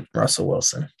don't want Russell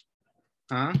Wilson.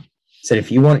 Huh? Said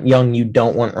if you want young, you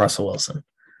don't want Russell Wilson.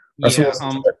 Russell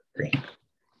Wilson's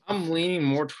I'm leaning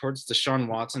more towards Deshaun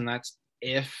Watson. That's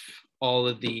if all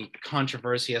of the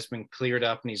controversy has been cleared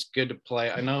up and he's good to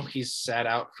play. I know he's sat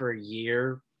out for a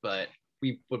year, but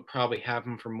we would probably have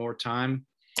him for more time.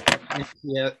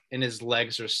 And his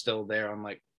legs are still there. I'm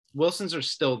like, Wilson's are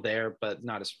still there, but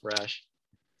not as fresh.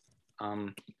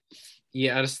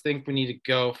 Yeah, I just think we need to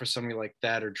go for somebody like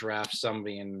that or draft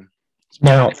somebody and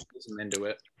now into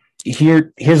it.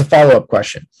 Here's a follow-up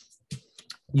question.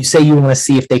 You say you want to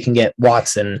see if they can get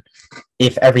Watson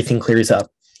if everything clears up.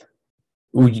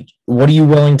 What are you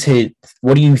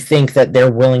what do you think that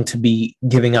they're willing to be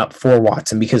giving up for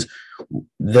Watson? Because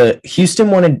the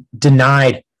Houston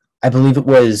denied, I believe it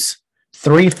was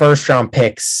 3 first-round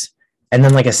picks and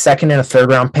then like a second and a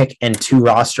third-round pick and 2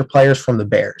 roster players from the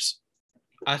Bears.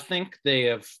 I think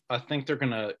they're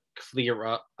going to clear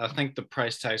up. I think the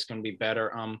price tag is going to be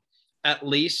better. At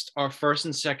least our first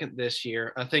and second this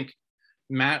year. I think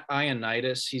Matt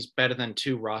Ioannidis, he's better than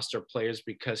 2 roster players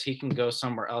because he can go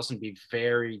somewhere else and be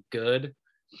very good.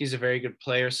 He's a very good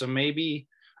player. So maybe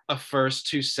a first,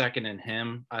 2 second in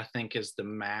him, I think, is the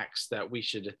max that we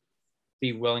should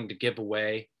be willing to give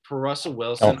away. For Russell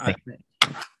Wilson,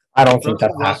 I don't think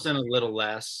that's Wilson a little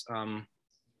less.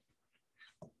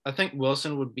 I think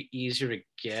Wilson would be easier to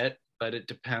get, but it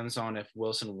depends on if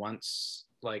Wilson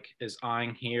is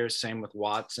eyeing here. Same with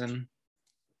Watson.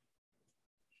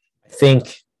 I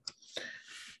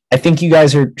think you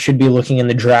guys should be looking in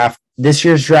the draft. This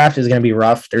year's draft is going to be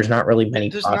rough. There's not really many.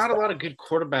 There's not a lot of good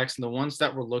quarterbacks, and the ones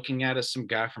that we're looking at is some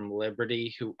guy from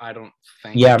Liberty who I don't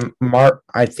think. Yeah, Mark.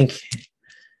 I think.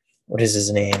 What is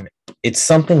his name? It's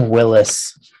something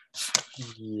Willis.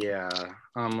 Yeah.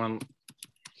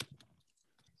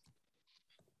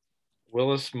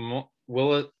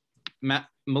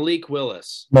 Malik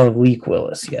Willis. Malik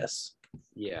Willis, yes.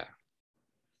 Yeah.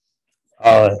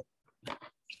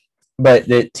 But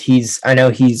I know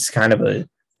he's kind of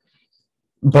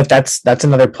but that's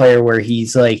another player where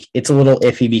he's like, it's a little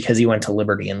iffy because he went to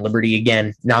Liberty, and Liberty,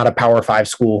 again, not a Power 5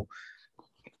 school.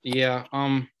 Yeah.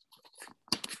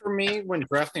 For me, when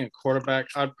drafting a quarterback,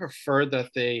 I'd prefer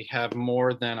that they have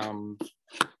more than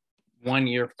 1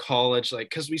 year of college,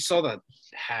 because we saw that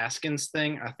Haskins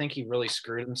thing. I think he really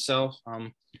screwed himself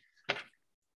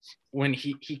when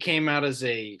he came out as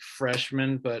a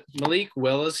freshman. But Malik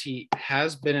Willis, he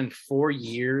has been in 4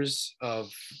 years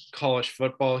of college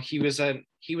football. He was in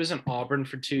Auburn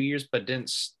for 2 years, but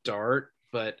didn't start.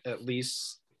 But at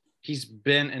least he's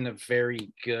been in a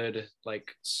very good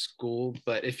school.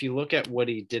 But if you look at what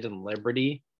he did in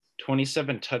Liberty,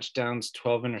 27 touchdowns,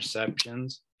 12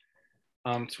 interceptions,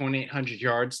 2,800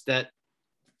 yards, that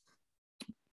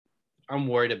I'm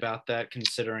worried about that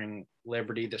considering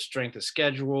Liberty, the strength of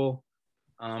schedule.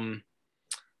 I'm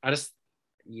just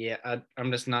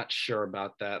not sure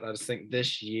about that. I just think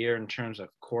this year in terms of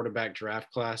quarterback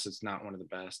draft class, it's not one of the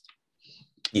best.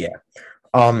 Yeah.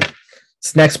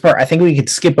 This next part, I think we could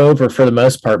skip over for the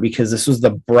most part because this was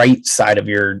the bright side of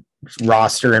your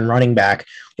roster and running back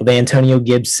with Antonio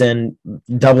Gibson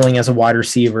doubling as a wide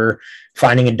receiver,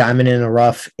 finding a diamond in the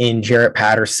rough in Jarrett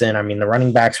Patterson. I mean, the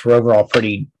running backs were overall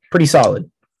pretty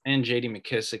solid. And J.D.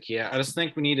 McKissick, yeah. I just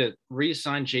think we need to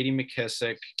re-sign J.D.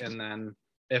 McKissick, and then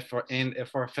if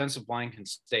our offensive line can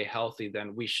stay healthy,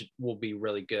 then we'll be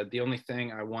really good. The only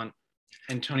thing I want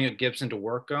Antonio Gibson to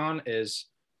work on is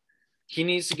he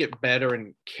needs to get better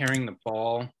in carrying the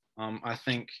ball. I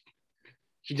think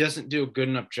he doesn't do a good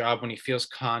enough job when he feels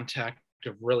contact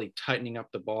of really tightening up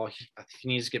the ball. He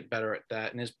needs to get better at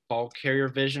that, and his ball carrier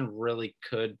vision really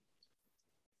could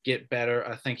get better.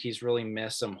 I think he's really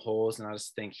missed some holes, and I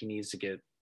just think he needs to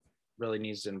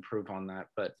improve on that.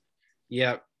 But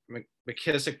yeah,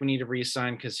 McKissick we need to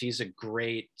re-sign because he's a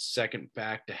great second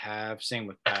back to have. Same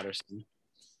with Patterson.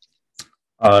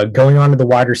 Going on to the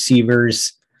wide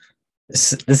receivers,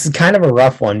 this is kind of a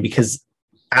rough one because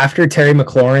after Terry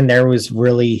McLaurin, there was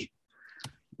really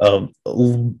a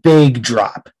big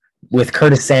drop with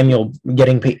Curtis Samuel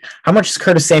getting paid. How much is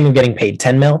Curtis Samuel getting paid?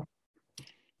 $10 million?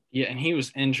 Yeah, and he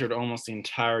was injured almost the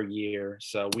entire year,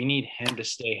 so we need him to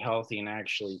stay healthy and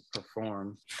actually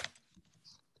perform.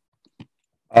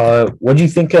 What do you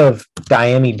think of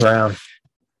Dyami Brown?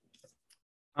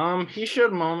 He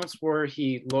showed moments where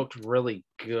he looked really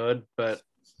good, but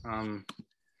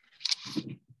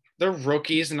they're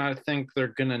rookies, and I think they're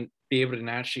gonna be able to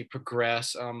naturally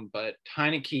progress. But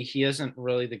Heineke, he isn't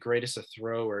really the greatest of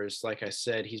throwers. Like I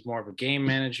said, he's more of a game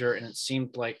manager, and it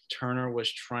seemed like Turner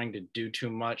was trying to do too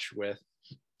much with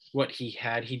what he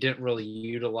had. He didn't really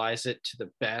utilize it to the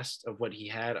best of what he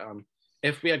had.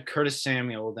 If we had Curtis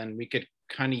Samuel, then we could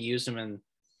kind of use him in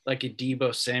like a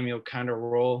Deebo Samuel kind of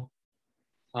role.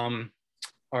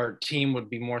 Our team would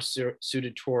be more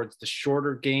suited towards the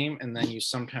shorter game, and then you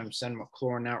sometimes send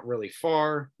McLaurin out really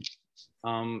far.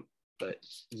 But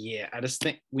yeah, I just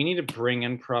think we need to bring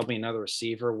in probably another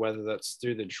receiver, whether that's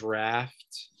through the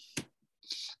draft,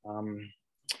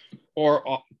 or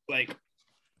like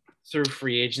through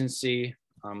free agency.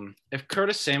 If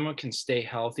Curtis Samuel can stay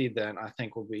healthy, then I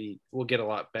think we'll get a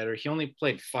lot better. He only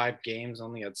played 5 games,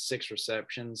 only had 6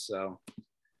 receptions, so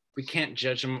we can't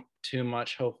judge him too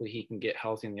much. Hopefully he can get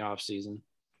healthy in the offseason.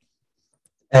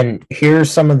 And here's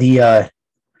some of the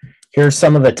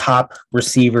top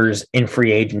receivers in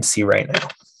free agency right now.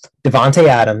 Devontae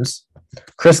Adams,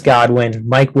 Chris Godwin,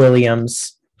 Mike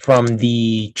Williams from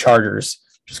the Chargers,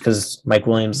 just because Mike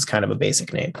Williams is kind of a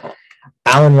basic name.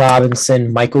 Allen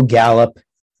Robinson, Michael Gallup,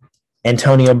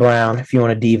 Antonio Brown, if you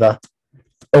want a diva.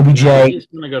 OBJ. He's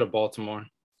going to go to Baltimore.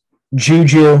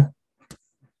 Juju,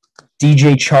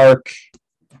 DJ Chark.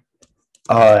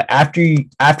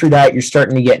 After that, you're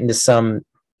starting to get into some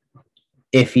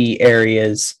iffy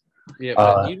areas. Yeah,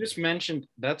 but you just mentioned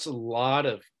that's a lot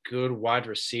of good wide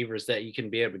receivers that you can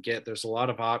be able to get. There's a lot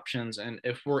of options, and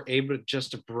if we're able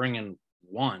just to bring in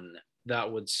one,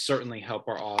 that would certainly help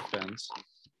our offense.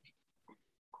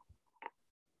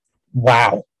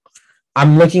 Wow.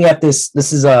 I'm looking at this.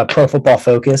 This is a Pro Football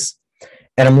Focus,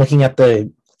 and I'm looking at the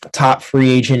top free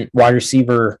agent wide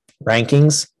receiver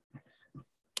rankings.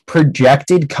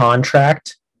 Projected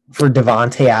contract for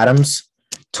Devontae Adams,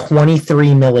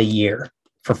 $23 million a year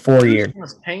for 4 years.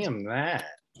 Who's pay him that?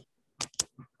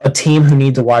 A team who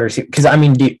needs a wide receiver. Because, I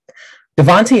mean,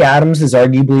 Devontae Adams is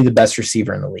arguably the best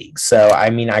receiver in the league. So, I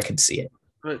mean, I could see it.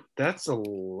 But that's a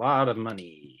lot of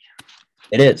money.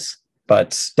 It is.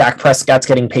 But Dak Prescott's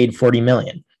getting paid $40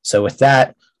 million. So, with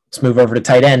that, let's move over to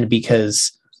tight end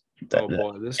because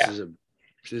this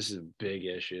is a big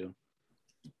issue.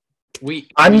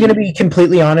 I'm going to be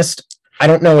completely honest. I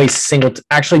don't know a single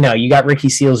actually, no, you got Ricky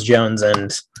Seals-Jones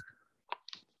and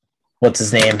what's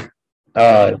his name?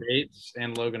 Bates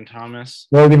and Logan Thomas.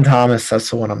 Logan Thomas, that's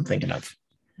the one I'm thinking of.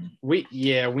 We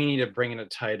need to bring in a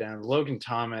tight end. Logan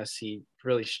Thomas, he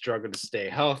really struggled to stay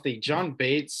healthy. John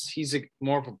Bates, he's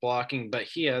more of a blocking, but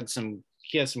he had some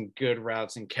good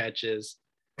routes and catches.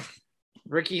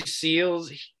 Ricky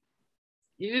Seals,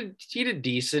 he did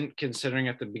decent considering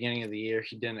at the beginning of the year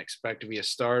he didn't expect to be a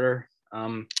starter.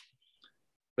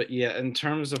 But yeah, in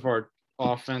terms of our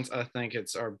offense, I think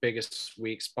it's our biggest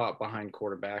weak spot behind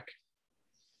quarterback.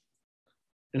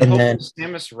 And hopefully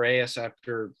Sammis Reyes,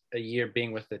 after a year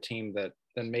being with the team, that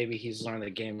then maybe he's learned the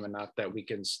game enough that we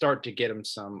can start to get him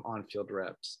some on-field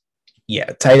reps.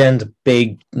 Yeah, tight end's a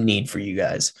big need for you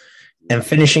guys. And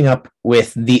finishing up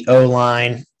with the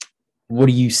O-line, what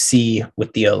do you see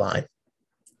with the O-line?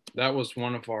 That was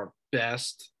one of our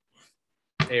best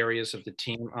areas of the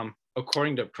team.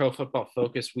 According to Pro Football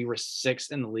Focus, we were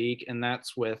 6th in the league, and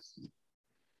that's with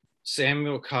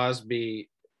Samuel Cosme,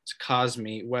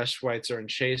 Wes Schweitzer, and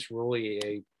Chase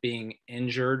Roulier being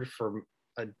injured for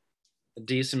a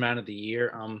decent amount of the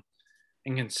year.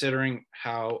 And considering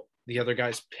how the other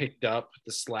guys picked up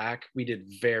the slack, we did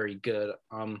very good.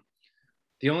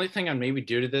 The only thing I'd maybe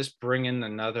do to this, bring in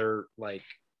another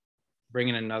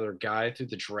guy through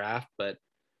the draft, but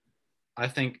I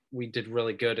think we did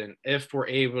really good. And if we're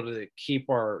able to keep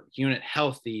our unit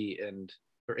healthy and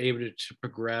we're able to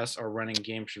progress, our running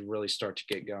game should really start to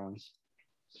get going.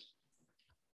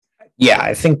 Yeah,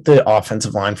 I think the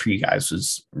offensive line for you guys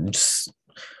was just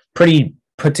pretty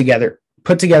put together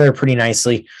pretty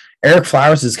nicely. Eric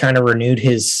Flowers has kind of renewed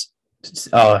his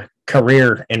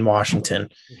career in Washington.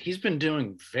 He's been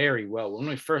doing very well. When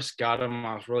we first got him,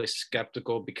 I was really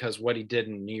skeptical because what he did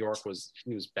in New York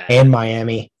he was bad. And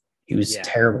Miami. He was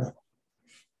terrible.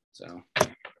 So,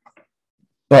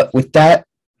 but with that,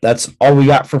 that's all we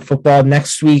got for football.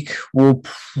 Next week,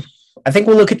 I think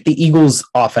we'll look at the Eagles'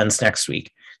 offense next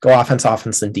week. Go offense,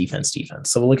 and defense.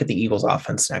 So we'll look at the Eagles'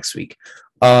 offense next week.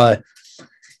 Going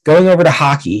over to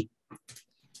hockey,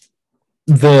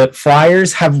 the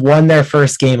Flyers have won their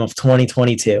first game of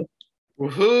 2022.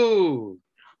 Woohoo!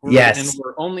 Yes. And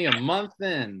we're only a month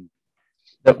in.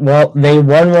 Well, they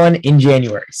won one in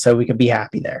January, so we could be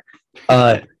happy there.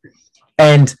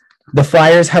 And the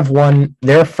Flyers have won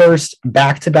their first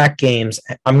back-to-back games.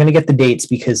 I'm going to get the dates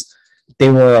because they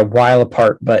were a while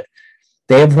apart, but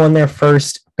They have won their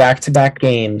first back-to-back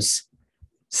games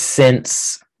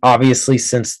since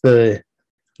the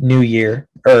new year,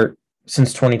 or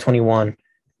since 2021.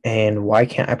 And why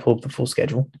can't I pull up the full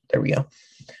schedule? There we go.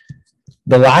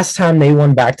 The last time they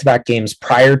won back-to-back games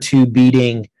prior to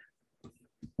beating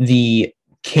the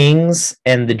Kings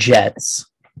and the Jets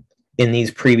in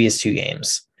these previous two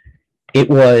games, it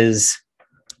was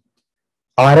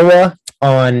Ottawa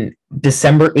on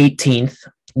December 18th,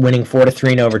 winning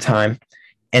 4-3 in overtime,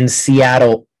 and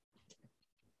Seattle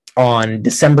on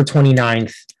December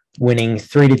 29th, winning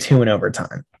 3-2 in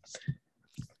overtime.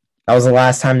 That was the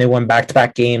last time they won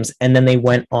back-to-back games, and then they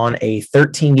went on a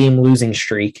 13-game losing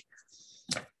streak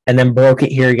and then broke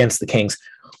it here against the Kings.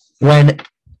 When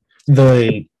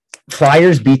the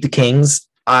Flyers beat the Kings,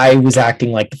 I was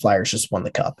acting like the Flyers just won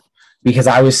the cup because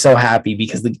I was so happy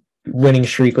because the winning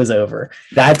streak was over.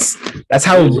 That's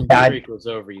how bad streak was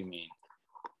over, you mean?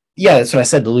 Yeah, that's what I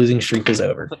said. The losing streak was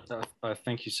over. I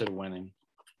think you said winning.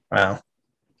 Wow.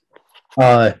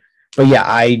 But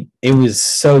yeah, it was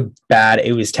so bad.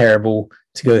 It was terrible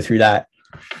to go through that.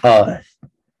 But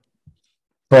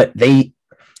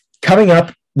coming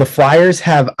up, the Flyers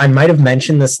have, I might have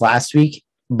mentioned this last week,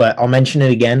 but I'll mention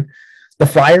it again. The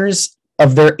Flyers,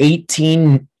 of their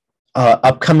 18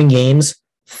 upcoming games,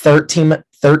 13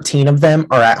 of them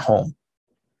are at home.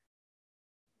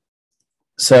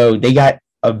 So they got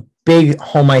a big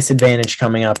home ice advantage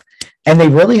coming up. And they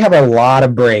really have a lot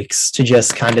of breaks to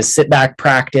just kind of sit back,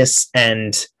 practice,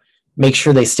 and make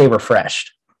sure they stay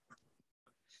refreshed.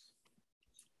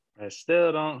 I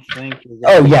still don't think.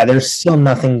 Oh yeah, there's still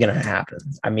nothing going to happen.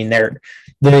 I mean,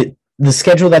 the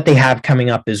schedule that they have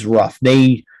coming up is rough.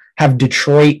 They have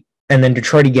Detroit and then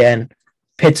Detroit again,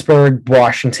 Pittsburgh,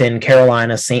 Washington,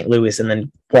 Carolina, St. Louis, and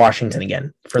then Washington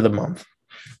again for the month.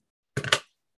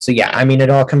 So yeah, I mean,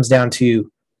 it all comes down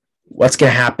to what's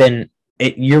going to happen.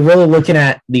 You're really looking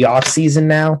at the offseason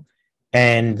now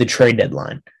and the trade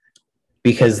deadline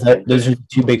because those are the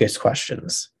two biggest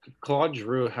questions. Claude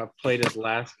Giroux have played his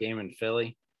last game in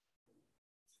Philly?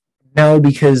 No,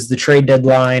 because the trade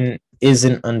deadline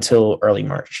isn't until early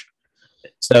March.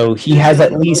 So he has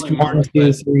at least 1,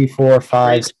 2, 3, 4,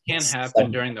 5. It can't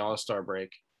happen during the All-Star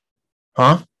break.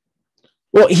 Huh?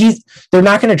 Well, they're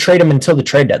not going to trade him until the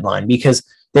trade deadline because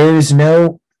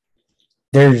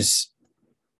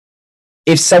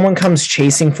if someone comes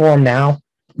chasing for him now,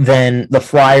 then the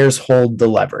Flyers hold the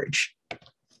leverage.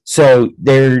 So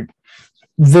the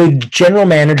general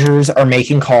managers are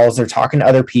making calls. They're talking to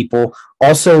other people.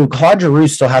 Also, Claude Giroux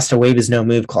still has to waive his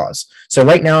no-move clause. So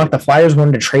right now, if the Flyers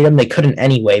wanted to trade him, they couldn't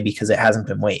anyway because it hasn't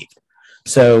been waived.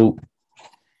 So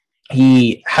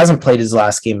he hasn't played his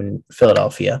last game in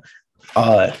Philadelphia.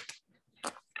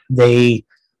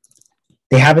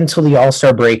 They have until the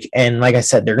All-Star break, and like I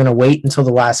said, they're going to wait until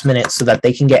the last minute so that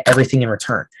they can get everything in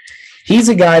return. He's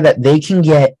a guy that they can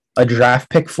get a draft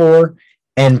pick for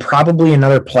and probably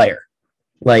another player,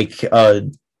 like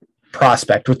a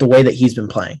prospect with the way that he's been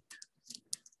playing.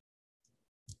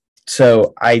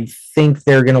 So I think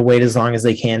they're going to wait as long as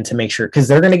they can to make sure, because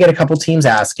they're going to get a couple teams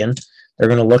asking. They're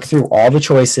going to look through all the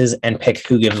choices and pick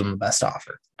who gives them the best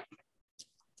offer.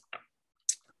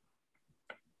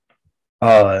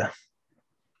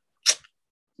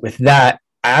 With that,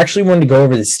 I actually wanted to go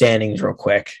over the standings real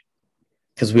quick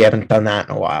because we haven't done that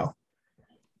in a while.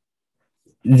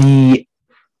 The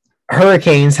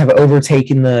Hurricanes have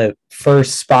overtaken the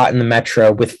first spot in the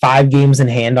Metro with 5 games in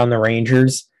hand on the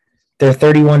Rangers. They're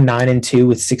 31-9-2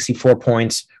 with 64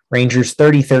 points. Rangers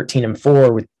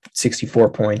 30-13-4 with 64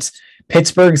 points.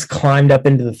 Pittsburgh's climbed up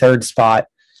into the third spot,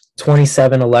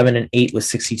 27-11-8 with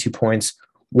 62 points.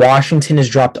 Washington has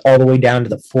dropped all the way down to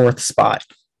the fourth spot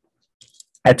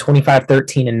at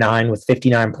 25-13-9 with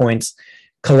 59 points.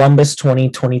 Columbus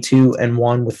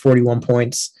 20-22-1 with 41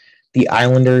 points. The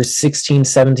Islanders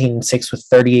 16-17-6 with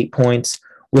 38 points,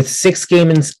 with 6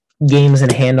 games in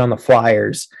hand on the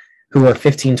Flyers, who are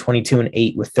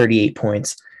 15-22-8 with 38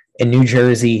 points. And New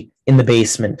Jersey in the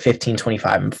basement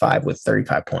 15-25-5 with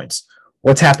 35 points.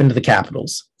 What's happened to the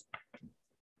Capitals?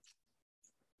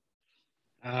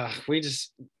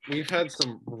 We've had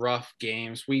some rough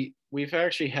games. We've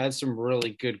actually had some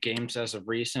really good games as of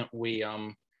recent. We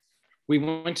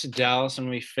went to Dallas and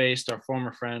we faced our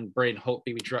former friend Braden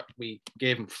Holtby. We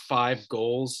gave him 5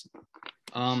 goals.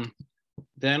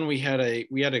 Then we had a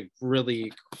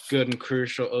really good and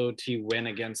crucial OT win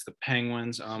against the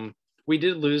Penguins. We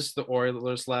did lose the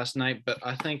Oilers last night, but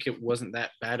I think it wasn't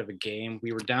that bad of a game.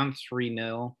 We were down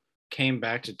 3-0, came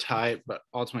back to tie it, but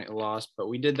ultimately lost. But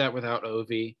we did that without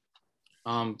Ovi.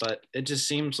 But it just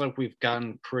seems like we've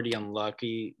gotten pretty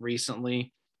unlucky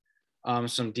recently.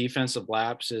 some defensive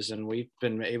lapses, and we've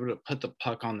been able to put the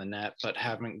puck on the net, but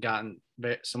haven't gotten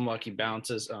some lucky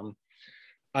bounces.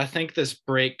 I think this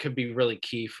break could be really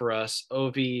key for us.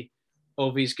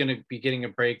 Ovi's going to be getting a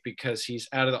break because he's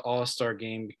out of the All-Star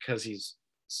game because he's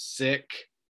sick.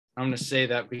 I'm going to say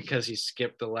that because he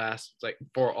skipped the last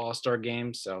 4 All-Star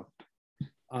games. So,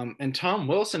 and Tom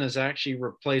Wilson is actually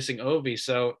replacing Ovi.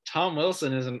 So Tom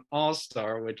Wilson is an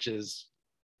All-Star, which is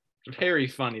very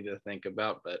funny to think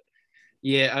about. But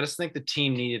yeah, I just think the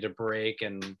team needed a break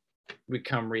and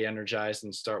become re-energized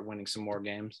and start winning some more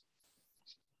games.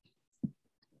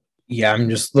 Yeah, I'm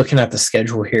just looking at the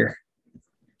schedule here.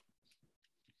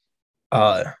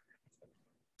 Yeah,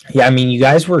 I mean, you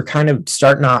guys were kind of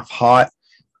starting off hot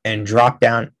and dropped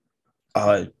down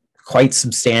quite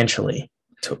substantially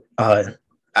to,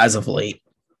 as of late.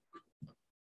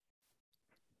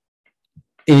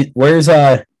 Where's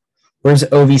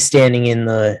Ovi standing in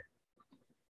the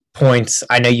points?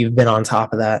 I know you've been on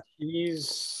top of that.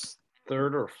 He's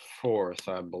 3rd or 4th,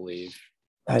 I believe.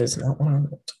 That is not one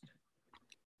of it.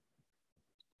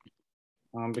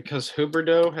 Because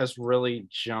Huberdeau has really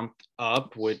jumped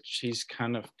up, which he's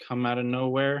kind of come out of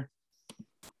nowhere.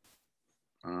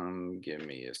 Give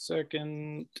me a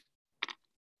second.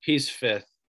 He's 5th.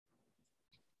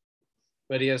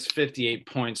 But he has 58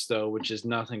 points, though, which is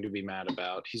nothing to be mad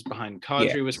about. He's behind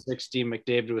Kadri with 60,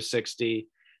 McDavid with 60,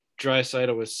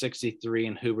 Draisaitl with 63,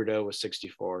 and Huberdeau with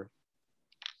 64.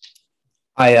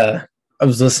 I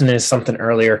was listening to something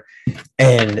earlier,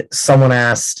 and someone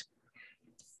asked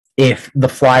if the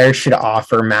Flyers should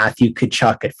offer Matthew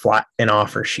Tkachuk an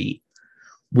offer sheet,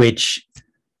 which,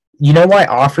 you know why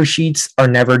offer sheets are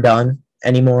never done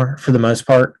anymore for the most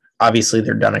part? Obviously,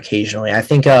 they're done occasionally. I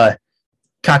think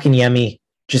Kotkaniemi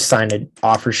just signed an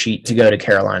offer sheet to go to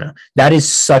Carolina. That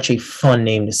is such a fun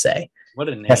name to say. What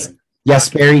a name. Yes,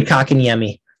 Barry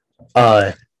Kotkaniemi.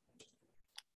 But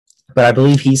I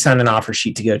believe he signed an offer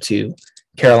sheet to go to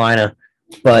Carolina.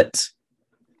 But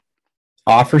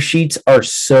offer sheets are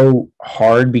so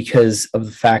hard because of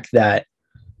the fact that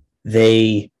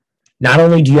they not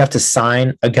only do you have to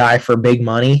sign a guy for big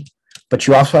money, but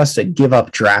you also have to give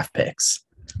up draft picks,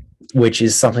 which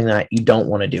is something that you don't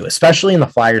want to do, especially in the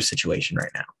Flyers situation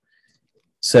right now.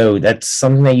 So that's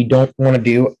something that you don't want to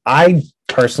do. I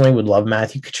personally would love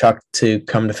Matthew Tkachuk to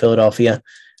come to Philadelphia.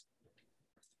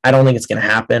 I don't think it's going to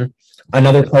happen.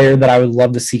 Another player that I would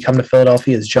love to see come to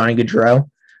Philadelphia is Johnny Gaudreau.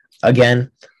 Again,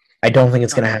 I don't think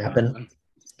it's going to happen.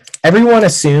 Everyone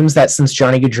assumes that since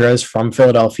Johnny Gaudreau is from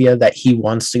Philadelphia, that he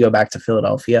wants to go back to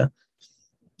Philadelphia.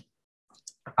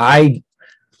 I'd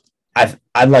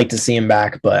like to see him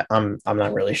back, but I'm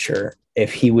not really sure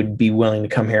if he would be willing to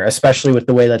come here, especially with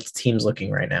the way that the team's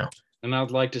looking right now. And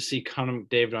I'd like to see Connor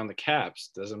McDavid on the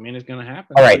Caps. Doesn't mean it's going to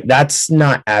happen. All right, that's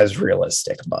not as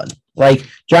realistic, bud. Like,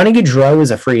 Johnny Gaudreau is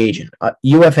a free agent,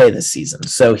 UFA this season,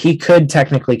 so he could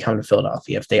technically come to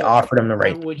Philadelphia if they offered him the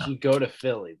right. Why would you go to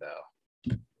Philly,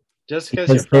 though? Just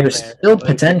because there's still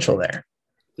potential there.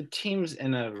 The team's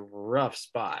in a rough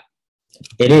spot.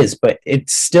 It is, but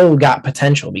it's still got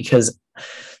potential because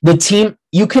the team,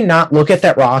 you cannot look at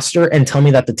that roster and tell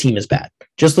me that the team is bad.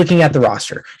 Just looking at the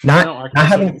roster, not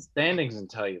having standings and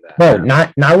tell you that. No,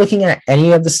 not looking at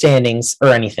any of the standings or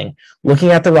anything.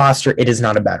 Looking at the roster, it is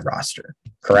not a bad roster.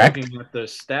 Correct? Looking at the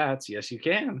stats, yes, you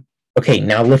can. Okay,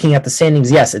 now looking at the standings,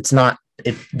 yes, it's not.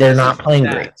 They're not playing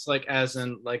stats, great. Like as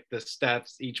in like the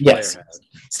stats each player has.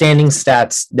 Standing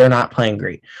stats, they're not playing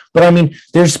great. But I mean,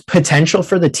 there's potential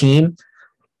for the team.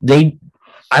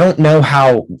 I don't know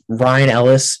how Ryan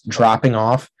Ellis dropping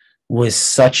off was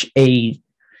such a,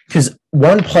 because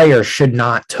one player should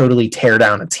not totally tear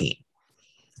down a team.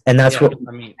 And that's what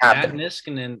I mean, happened. Matt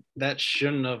Niskanen, that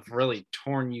shouldn't have really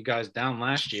torn you guys down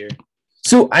last year.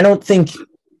 So I don't think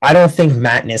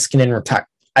Matt Niskanen retired.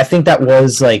 I think that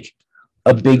was like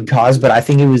a big cause, but I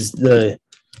think it was the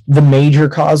major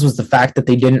cause was the fact that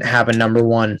they didn't have a number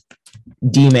one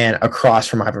D-man across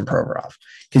from Ivan Provorov,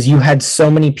 because you had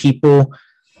so many people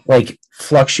like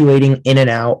fluctuating in and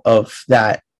out of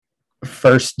that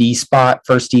first D spot,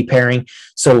 first D pairing.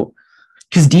 So,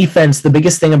 because defense, the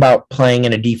biggest thing about playing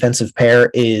in a defensive pair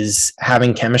is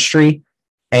having chemistry,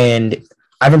 and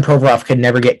Ivan Provorov could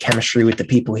never get chemistry with the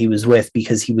people he was with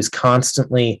because he was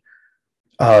constantly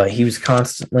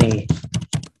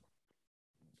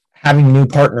having new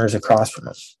partners across from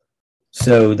him.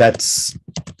 So that's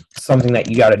something that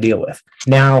you got to deal with.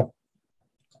 Now,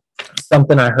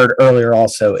 something I heard earlier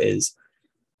also is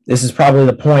this is probably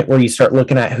the point where you start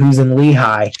looking at who's in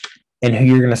Lehigh and who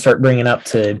you're going to start bringing up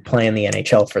to play in the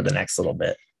NHL for the next little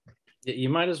bit. You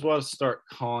might as well start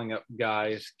calling up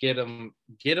guys, get them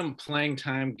playing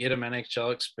time, get them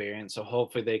NHL experience, so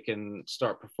hopefully they can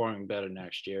start performing better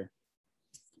next year.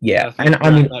 Yeah, and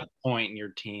I mean, at that point in your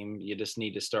team, you just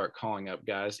need to start calling up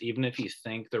guys, even if you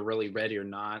think they're really ready or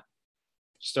not.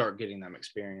 Start getting them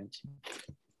experience.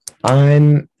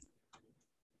 I'm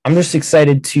just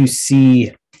excited to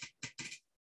see.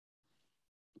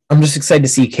 I'm just excited to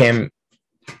see Cam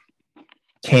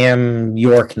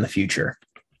York in the future.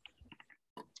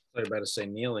 I was about to say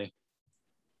Neely.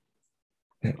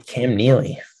 Cam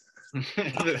Neely.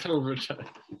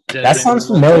 That sounds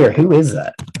familiar. Who is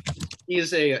that? He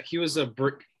was a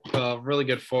really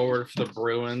good forward for the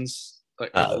Bruins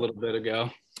like a little bit ago.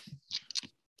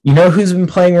 You know who's been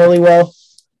playing really well?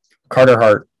 Carter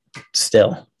Hart.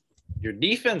 Still. Your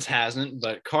defense hasn't,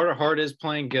 but Carter Hart is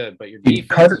playing good. But your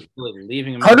defense is really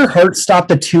leaving him. Carter Hart stopped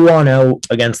a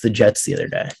 2-0 against the Jets the other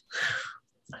day.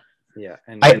 Yeah,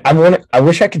 and I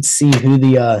wish I could see who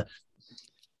the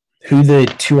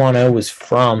 2-0 was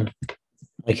from,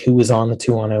 like who was on the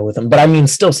 2-0 with him. But I mean,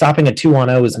 still stopping a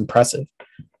 2-0 is impressive.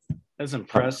 That's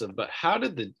impressive. But how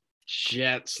did the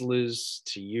Jets lose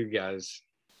to you guys?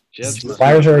 The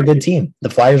Flyers are a good team. The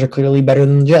Flyers are clearly better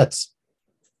than the Jets.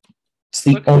 It's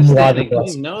the only logical.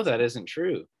 You know that isn't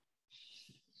true.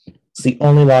 It's the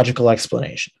only logical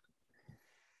explanation.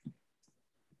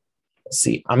 Let's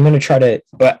see, I'm going to try to,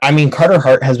 but I mean, Carter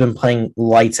Hart has been playing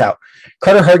lights out.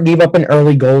 Carter Hart gave up an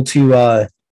early goal to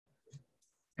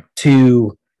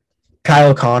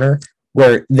Kyle Connor,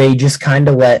 where they just kind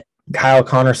of let Kyle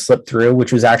Connor slip through,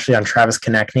 which was actually on Travis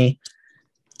Konechny,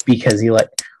 because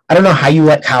I don't know how you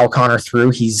let Kyle Connor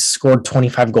through. He's scored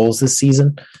 25 goals this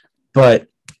season, but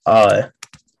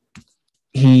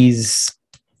he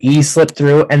slipped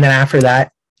through, and then after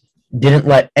that,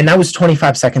 and that was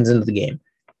 25 seconds into the game.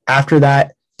 After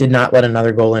that, did not let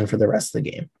another goal in for the rest of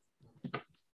the game.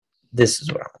 This is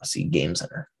what I want to see, Game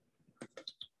Center.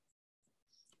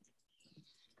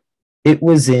 It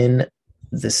was in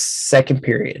the second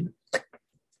period.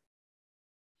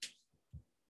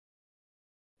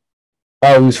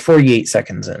 Oh, it was 48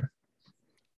 seconds in.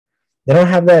 They don't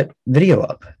have that video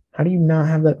up. How do you not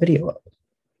have that video up?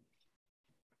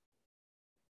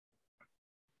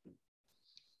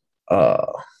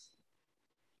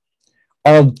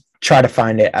 I'll try to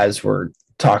find it as we're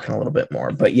talking a little bit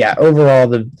more. But yeah, overall,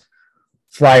 the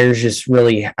Flyers just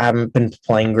really haven't been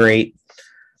playing great.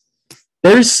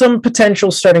 There's some potential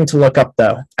starting to look up,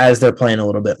 though, as they're playing a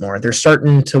little bit more. They're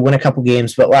starting to win a couple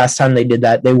games, but last time they did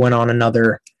that, they went on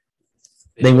another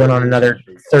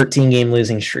 13-game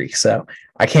losing streak. So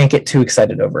I can't get too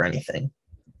excited over anything.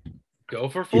 Go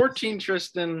for 14,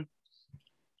 Tristan.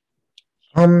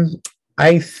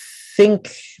 I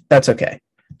think that's okay.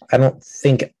 I don't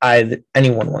think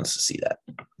anyone wants to see that.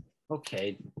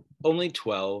 Okay, only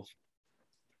 12.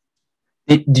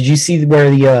 Did you see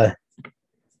where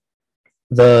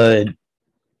the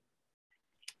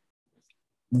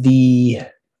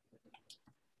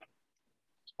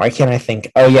why can't I think?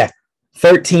 Oh yeah,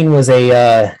 13 was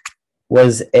a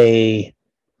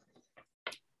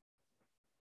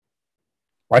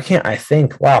why can't I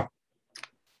think? Wow.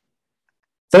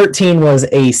 13 was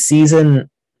a season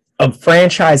of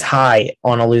franchise high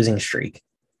on a losing streak.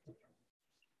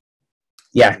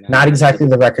 Yeah, not exactly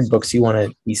the record books you want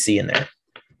to be seeing there.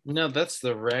 No, that's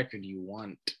the record you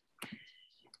want.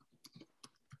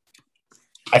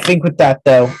 I think with that,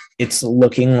 though, it's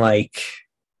looking like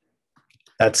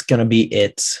that's going to be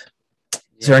it.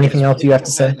 Is there anything else you have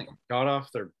to say? Got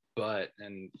off their butt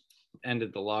and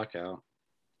ended the lockout.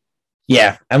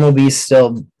 Yeah, MLB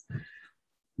still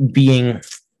being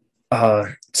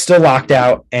still locked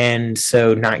out, and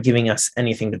so not giving us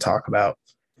anything to talk about.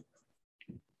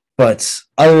 But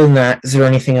other than that, is there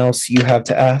anything else you have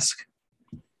to ask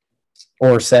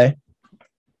or say?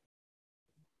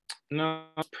 No,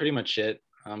 that's pretty much it.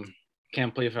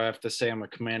 Can't believe I have to say I'm a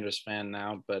Commanders fan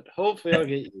now, but hopefully I'll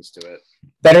get used to it.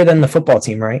 Better than the football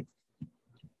team, right?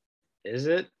 Is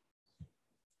it?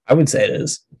 I would say it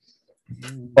is.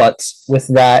 But with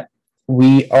that,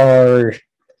 we are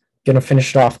going to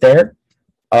finish it off there.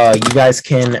 You guys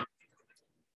can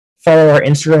follow our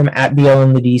Instagram at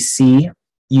BLInTheDC.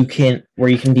 Where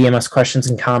you can DM us questions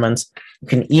and comments. You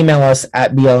can email us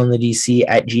at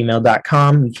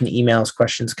BLInTheDC@gmail.com. You can email us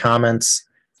questions, comments.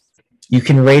 You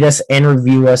can rate us and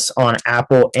review us on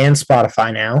Apple and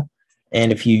Spotify now.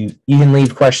 And if you can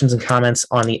leave questions and comments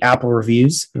on the Apple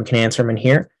reviews, we can answer them in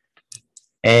here.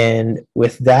 And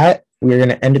with that, we're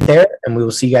going to end it there, and we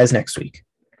will see you guys next week.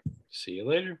 See you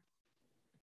later.